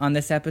guest on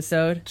this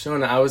episode.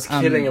 Jonah, I was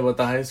kidding about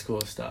the high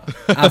school stuff.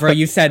 Alvaro,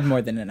 you said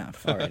more than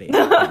enough already.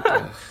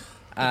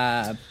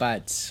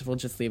 But we'll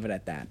just leave it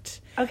at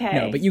that. Okay.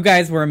 No, but you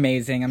guys were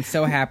amazing. I'm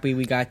so happy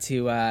we got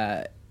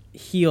to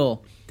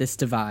heal this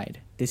divide,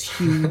 this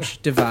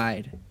huge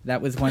divide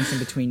that was once in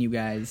between you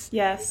guys.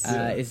 Yes.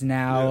 Is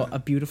now a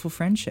beautiful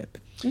friendship.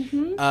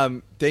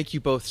 Thank you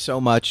both so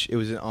much. It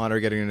was an honor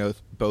getting to know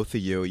both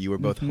of you. You were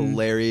both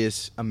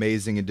hilarious,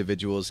 amazing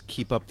individuals.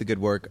 Keep up the good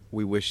work.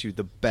 We wish you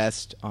the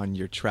best on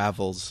your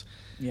travels.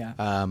 Yeah.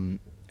 And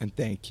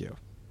thank you.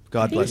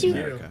 God bless you.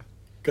 America.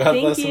 God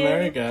Thank bless you.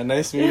 America.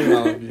 Nice meeting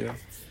all of you.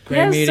 Great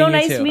Yes, meeting so you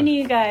nice too. meeting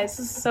you guys.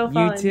 This is so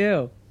fun. You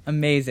too.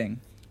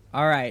 Amazing.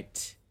 All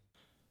right.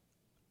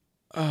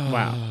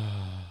 Wow.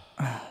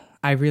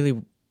 I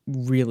really,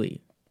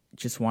 really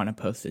just want to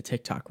post a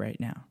TikTok right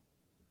now.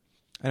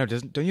 I know.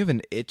 Don't you have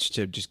an itch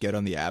to just get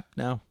on the app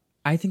now?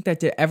 I think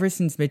that ever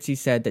since Mitzi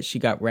said that she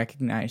got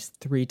recognized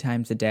 3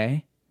 times a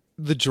day.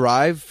 The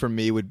drive for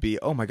me would be,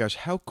 oh my gosh,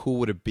 how cool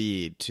would it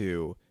be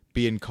to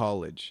be in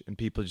college and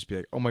people just be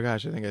like, oh my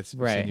gosh, I think I've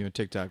Right. seen you on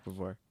TikTok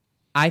before.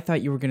 I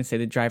thought you were going to say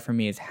the drive for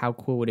me is how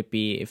cool would it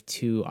be if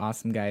 2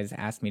 awesome guys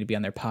asked me to be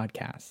on their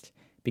podcast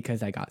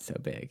because I got so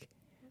big,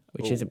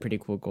 which is a pretty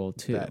cool goal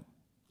too. That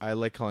I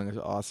like calling it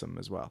awesome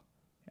as well.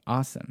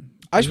 Awesome.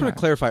 I just want Yeah. to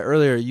clarify.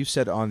 Earlier, you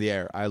said on the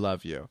air, "I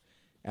love you,"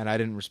 and I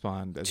didn't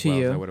respond as To well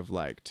as you. I would have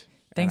liked.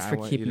 Thanks And for I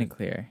want keeping you it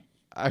clear.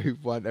 I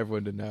want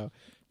everyone to know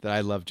that I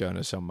love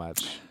Jonah so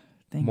much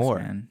Thanks, More.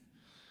 man.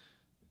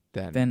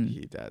 than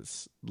he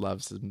does.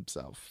 Loves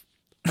himself.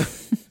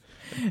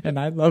 And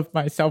I love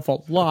myself a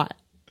lot.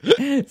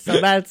 So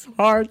that's a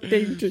hard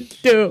thing to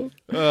do.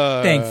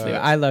 Thanks, Lou.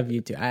 I love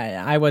you too.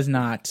 I was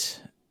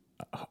not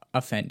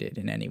offended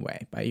in any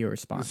way by your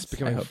response. It's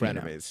becoming I hope you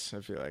know. frenemies.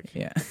 I feel like.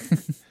 Yeah.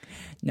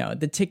 No,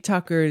 the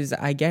TikTokers,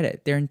 I get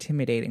it. They're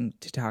intimidating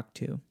to talk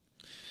to.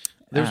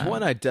 There's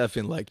one I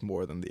definitely liked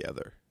more than the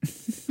other.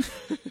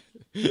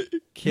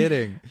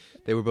 Kidding.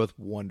 They were both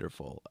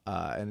wonderful,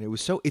 and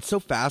it's so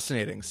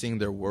fascinating seeing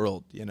their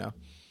world. You know.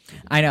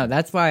 I know.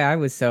 That's why I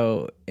was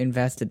so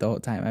invested the whole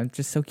time. I'm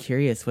just so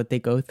curious what they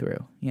go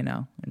through, in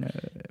a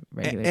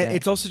regular And day.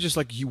 it's also just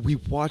like we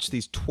watch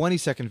these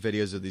 20-second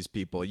videos of these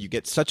people. You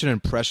get such an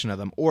impression of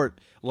them, or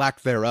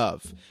lack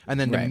thereof, and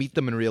then to Right. meet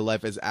them in real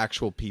life as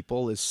actual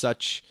people is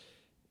such.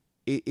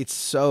 It's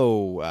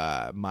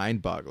so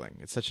mind-boggling.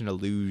 It's such an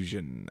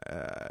illusion.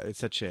 It's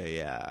such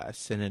a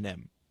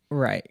synonym.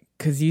 Right.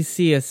 Because you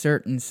see a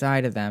certain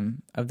side of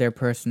them, of their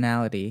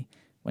personality,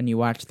 when you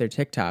watch their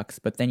TikToks,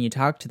 but then you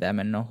talk to them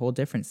and a whole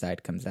different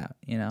side comes out,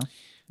 you know?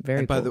 Very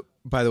And cool.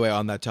 by the way,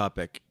 on that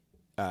topic,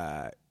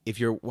 if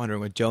you're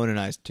wondering what Jonah and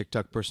I's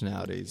TikTok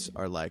personalities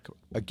are like,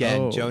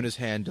 again, Oh. Jonah's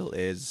handle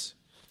is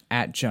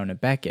At Jonah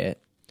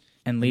Beckett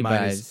and mine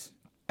Levi's. is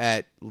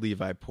at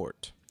Levi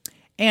Port.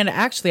 And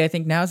actually, I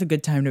think now is a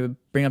good time to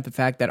bring up the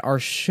fact that our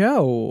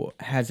show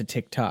has a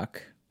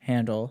TikTok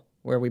handle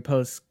where we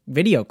post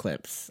video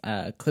clips,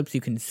 clips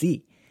you can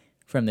see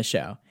from the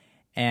show.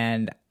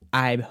 And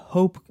I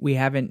hope we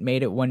haven't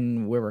made it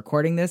when we're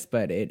recording this,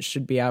 but it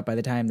should be out by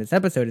the time this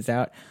episode is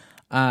out.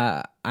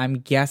 I'm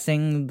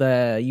guessing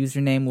the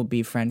username will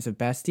be Friends of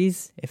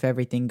Besties if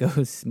everything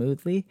goes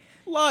smoothly.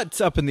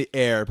 Lots up in the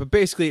air, but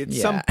basically at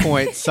some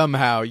point,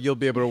 somehow, you'll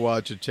be able to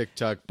watch a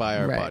TikTok by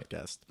our Right.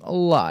 podcast. A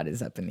lot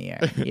is up in the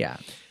air. Yeah.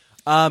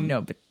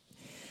 No, but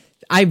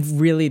I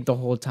really, the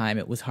whole time,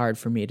 it was hard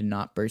for me to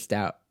not burst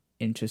out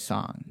into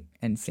song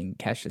and sing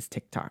Kesha's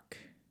TikTok.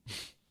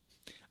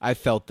 I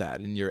felt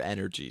that in your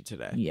energy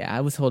today. Yeah,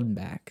 I was holding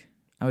back.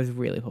 I was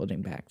really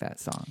holding back that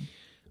song.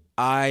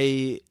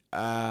 I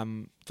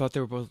thought they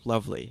were both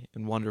lovely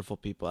and wonderful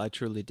people. I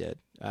truly did.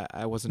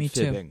 I wasn't Me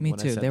too. fibbing. Me when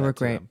I too. said They that were to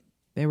great. them.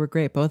 They were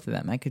great, both of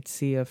them. I could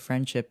see a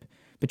friendship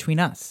between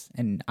us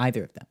and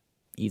either of them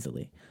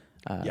easily.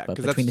 Yeah, but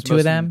 'cause between the that's two of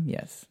most- them,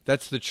 yes.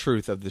 That's the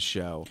truth of the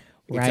show.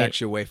 It's Right.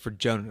 actually a way for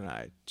Jonah and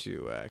I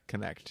to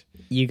connect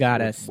You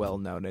got with us.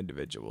 well-known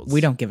individuals. We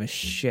don't give a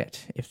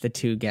shit if the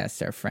two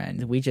guests are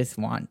friends. We just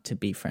want to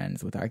be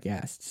friends with our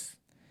guests.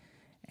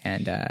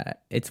 And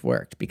it's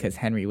worked because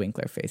Henry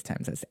Winkler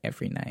FaceTimes us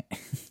every night.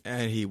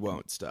 And he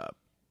won't stop.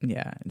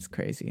 Yeah, it's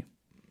crazy.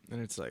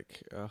 And it's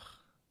like, ugh.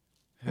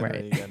 Henry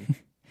Right. again.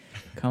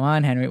 Come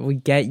on, Henry. We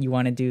get you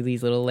want to do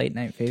these little late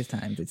night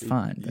FaceTimes. It's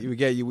fun. but-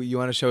 You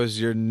want to show us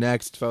your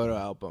next photo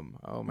album.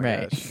 Oh my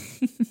Right. gosh.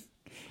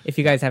 If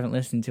you guys haven't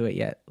listened to it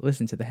yet,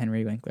 listen to the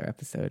Henry Winkler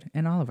episode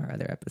and all of our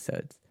other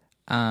episodes.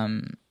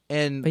 And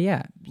But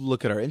yeah,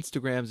 look at our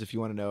Instagrams if you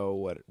want to know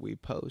what we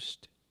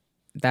post.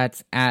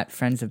 that's at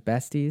Friends of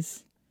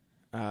Besties.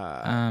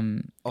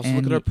 Also look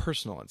and at our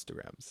personal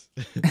Instagrams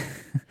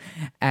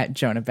at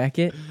Jonah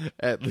Beckett.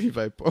 at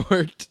Levi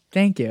Port.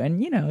 Thank you.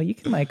 And you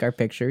can like our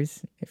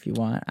pictures if you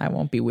want. I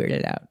won't be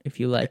weirded out if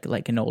you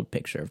like an old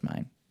picture of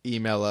mine.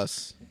 Email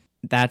us.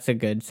 That's a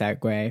good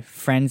segue.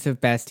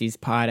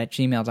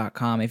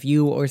 friendsofbestiespod@gmail.com. If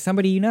you or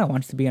somebody you know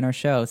wants to be on our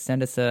show,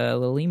 send us a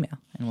little email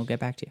and we'll get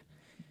back to you.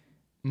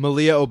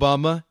 Malia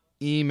Obama,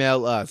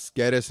 email us.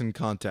 Get us in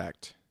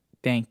contact.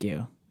 Thank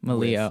you,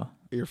 Malia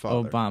Your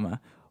father. Obama.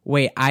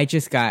 Wait, I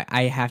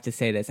have to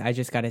say this. I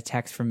just got a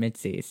text from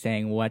Mitzi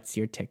saying, "What's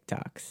your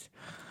TikToks?"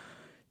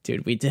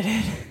 Dude, we did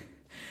it.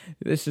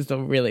 This is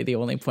really the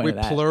only point Wait,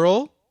 of that.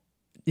 plural?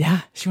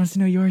 Yeah, she wants to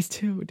know yours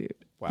too, dude.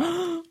 Wow.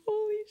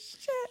 Holy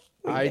shit.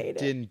 We I made it.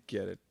 didn't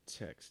get a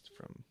text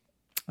from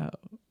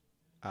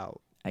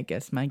Al. I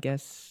guess my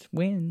guess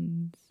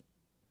wins.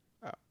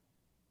 Oh.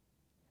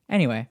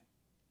 Anyway,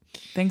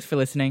 thanks for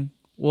listening.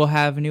 We'll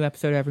have a new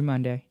episode every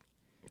Monday.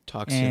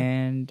 Talk soon.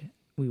 And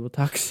we will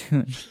talk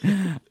soon.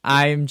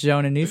 I'm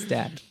Jonah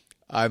Neustadt,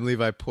 I'm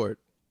Levi Port.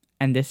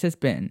 and this has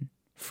been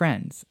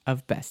Friends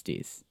of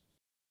Besties.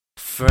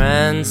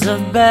 Friends of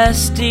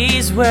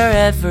besties,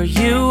 wherever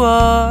you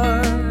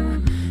are,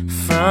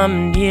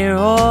 from near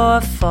or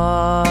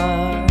far,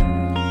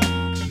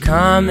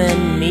 come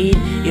and meet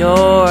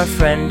your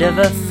friend of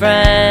a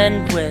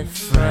friend with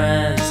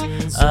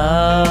friends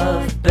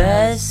of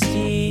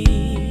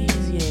besties.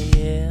 Yeah,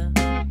 yeah.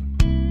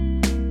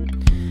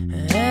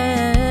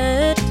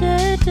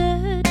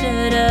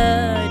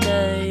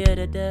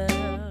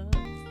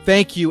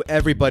 Thank you,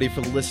 everybody,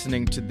 for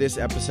listening to this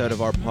episode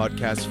of our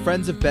podcast.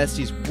 Friends of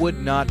Besties would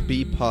not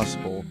be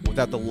possible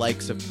without the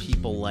likes of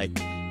people like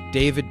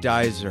David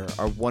Dizer,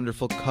 our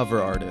wonderful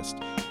cover artist,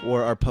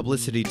 or our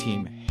publicity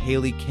team,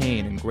 Haley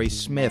Kane and Grace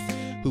Smith,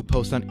 who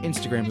post on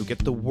Instagram, who get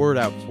the word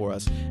out for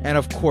us, and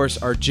of course,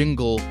 our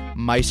jingle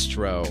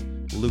maestro,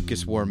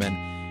 Lucas Warman.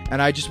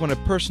 And I just want to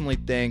personally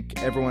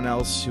thank everyone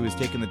else who has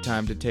taken the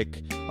time to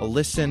take a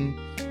listen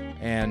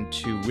and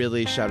to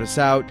really shout us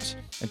out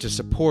and to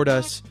support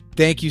us.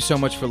 Thank you so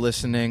much for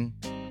listening.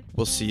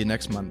 We'll see you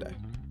next Monday.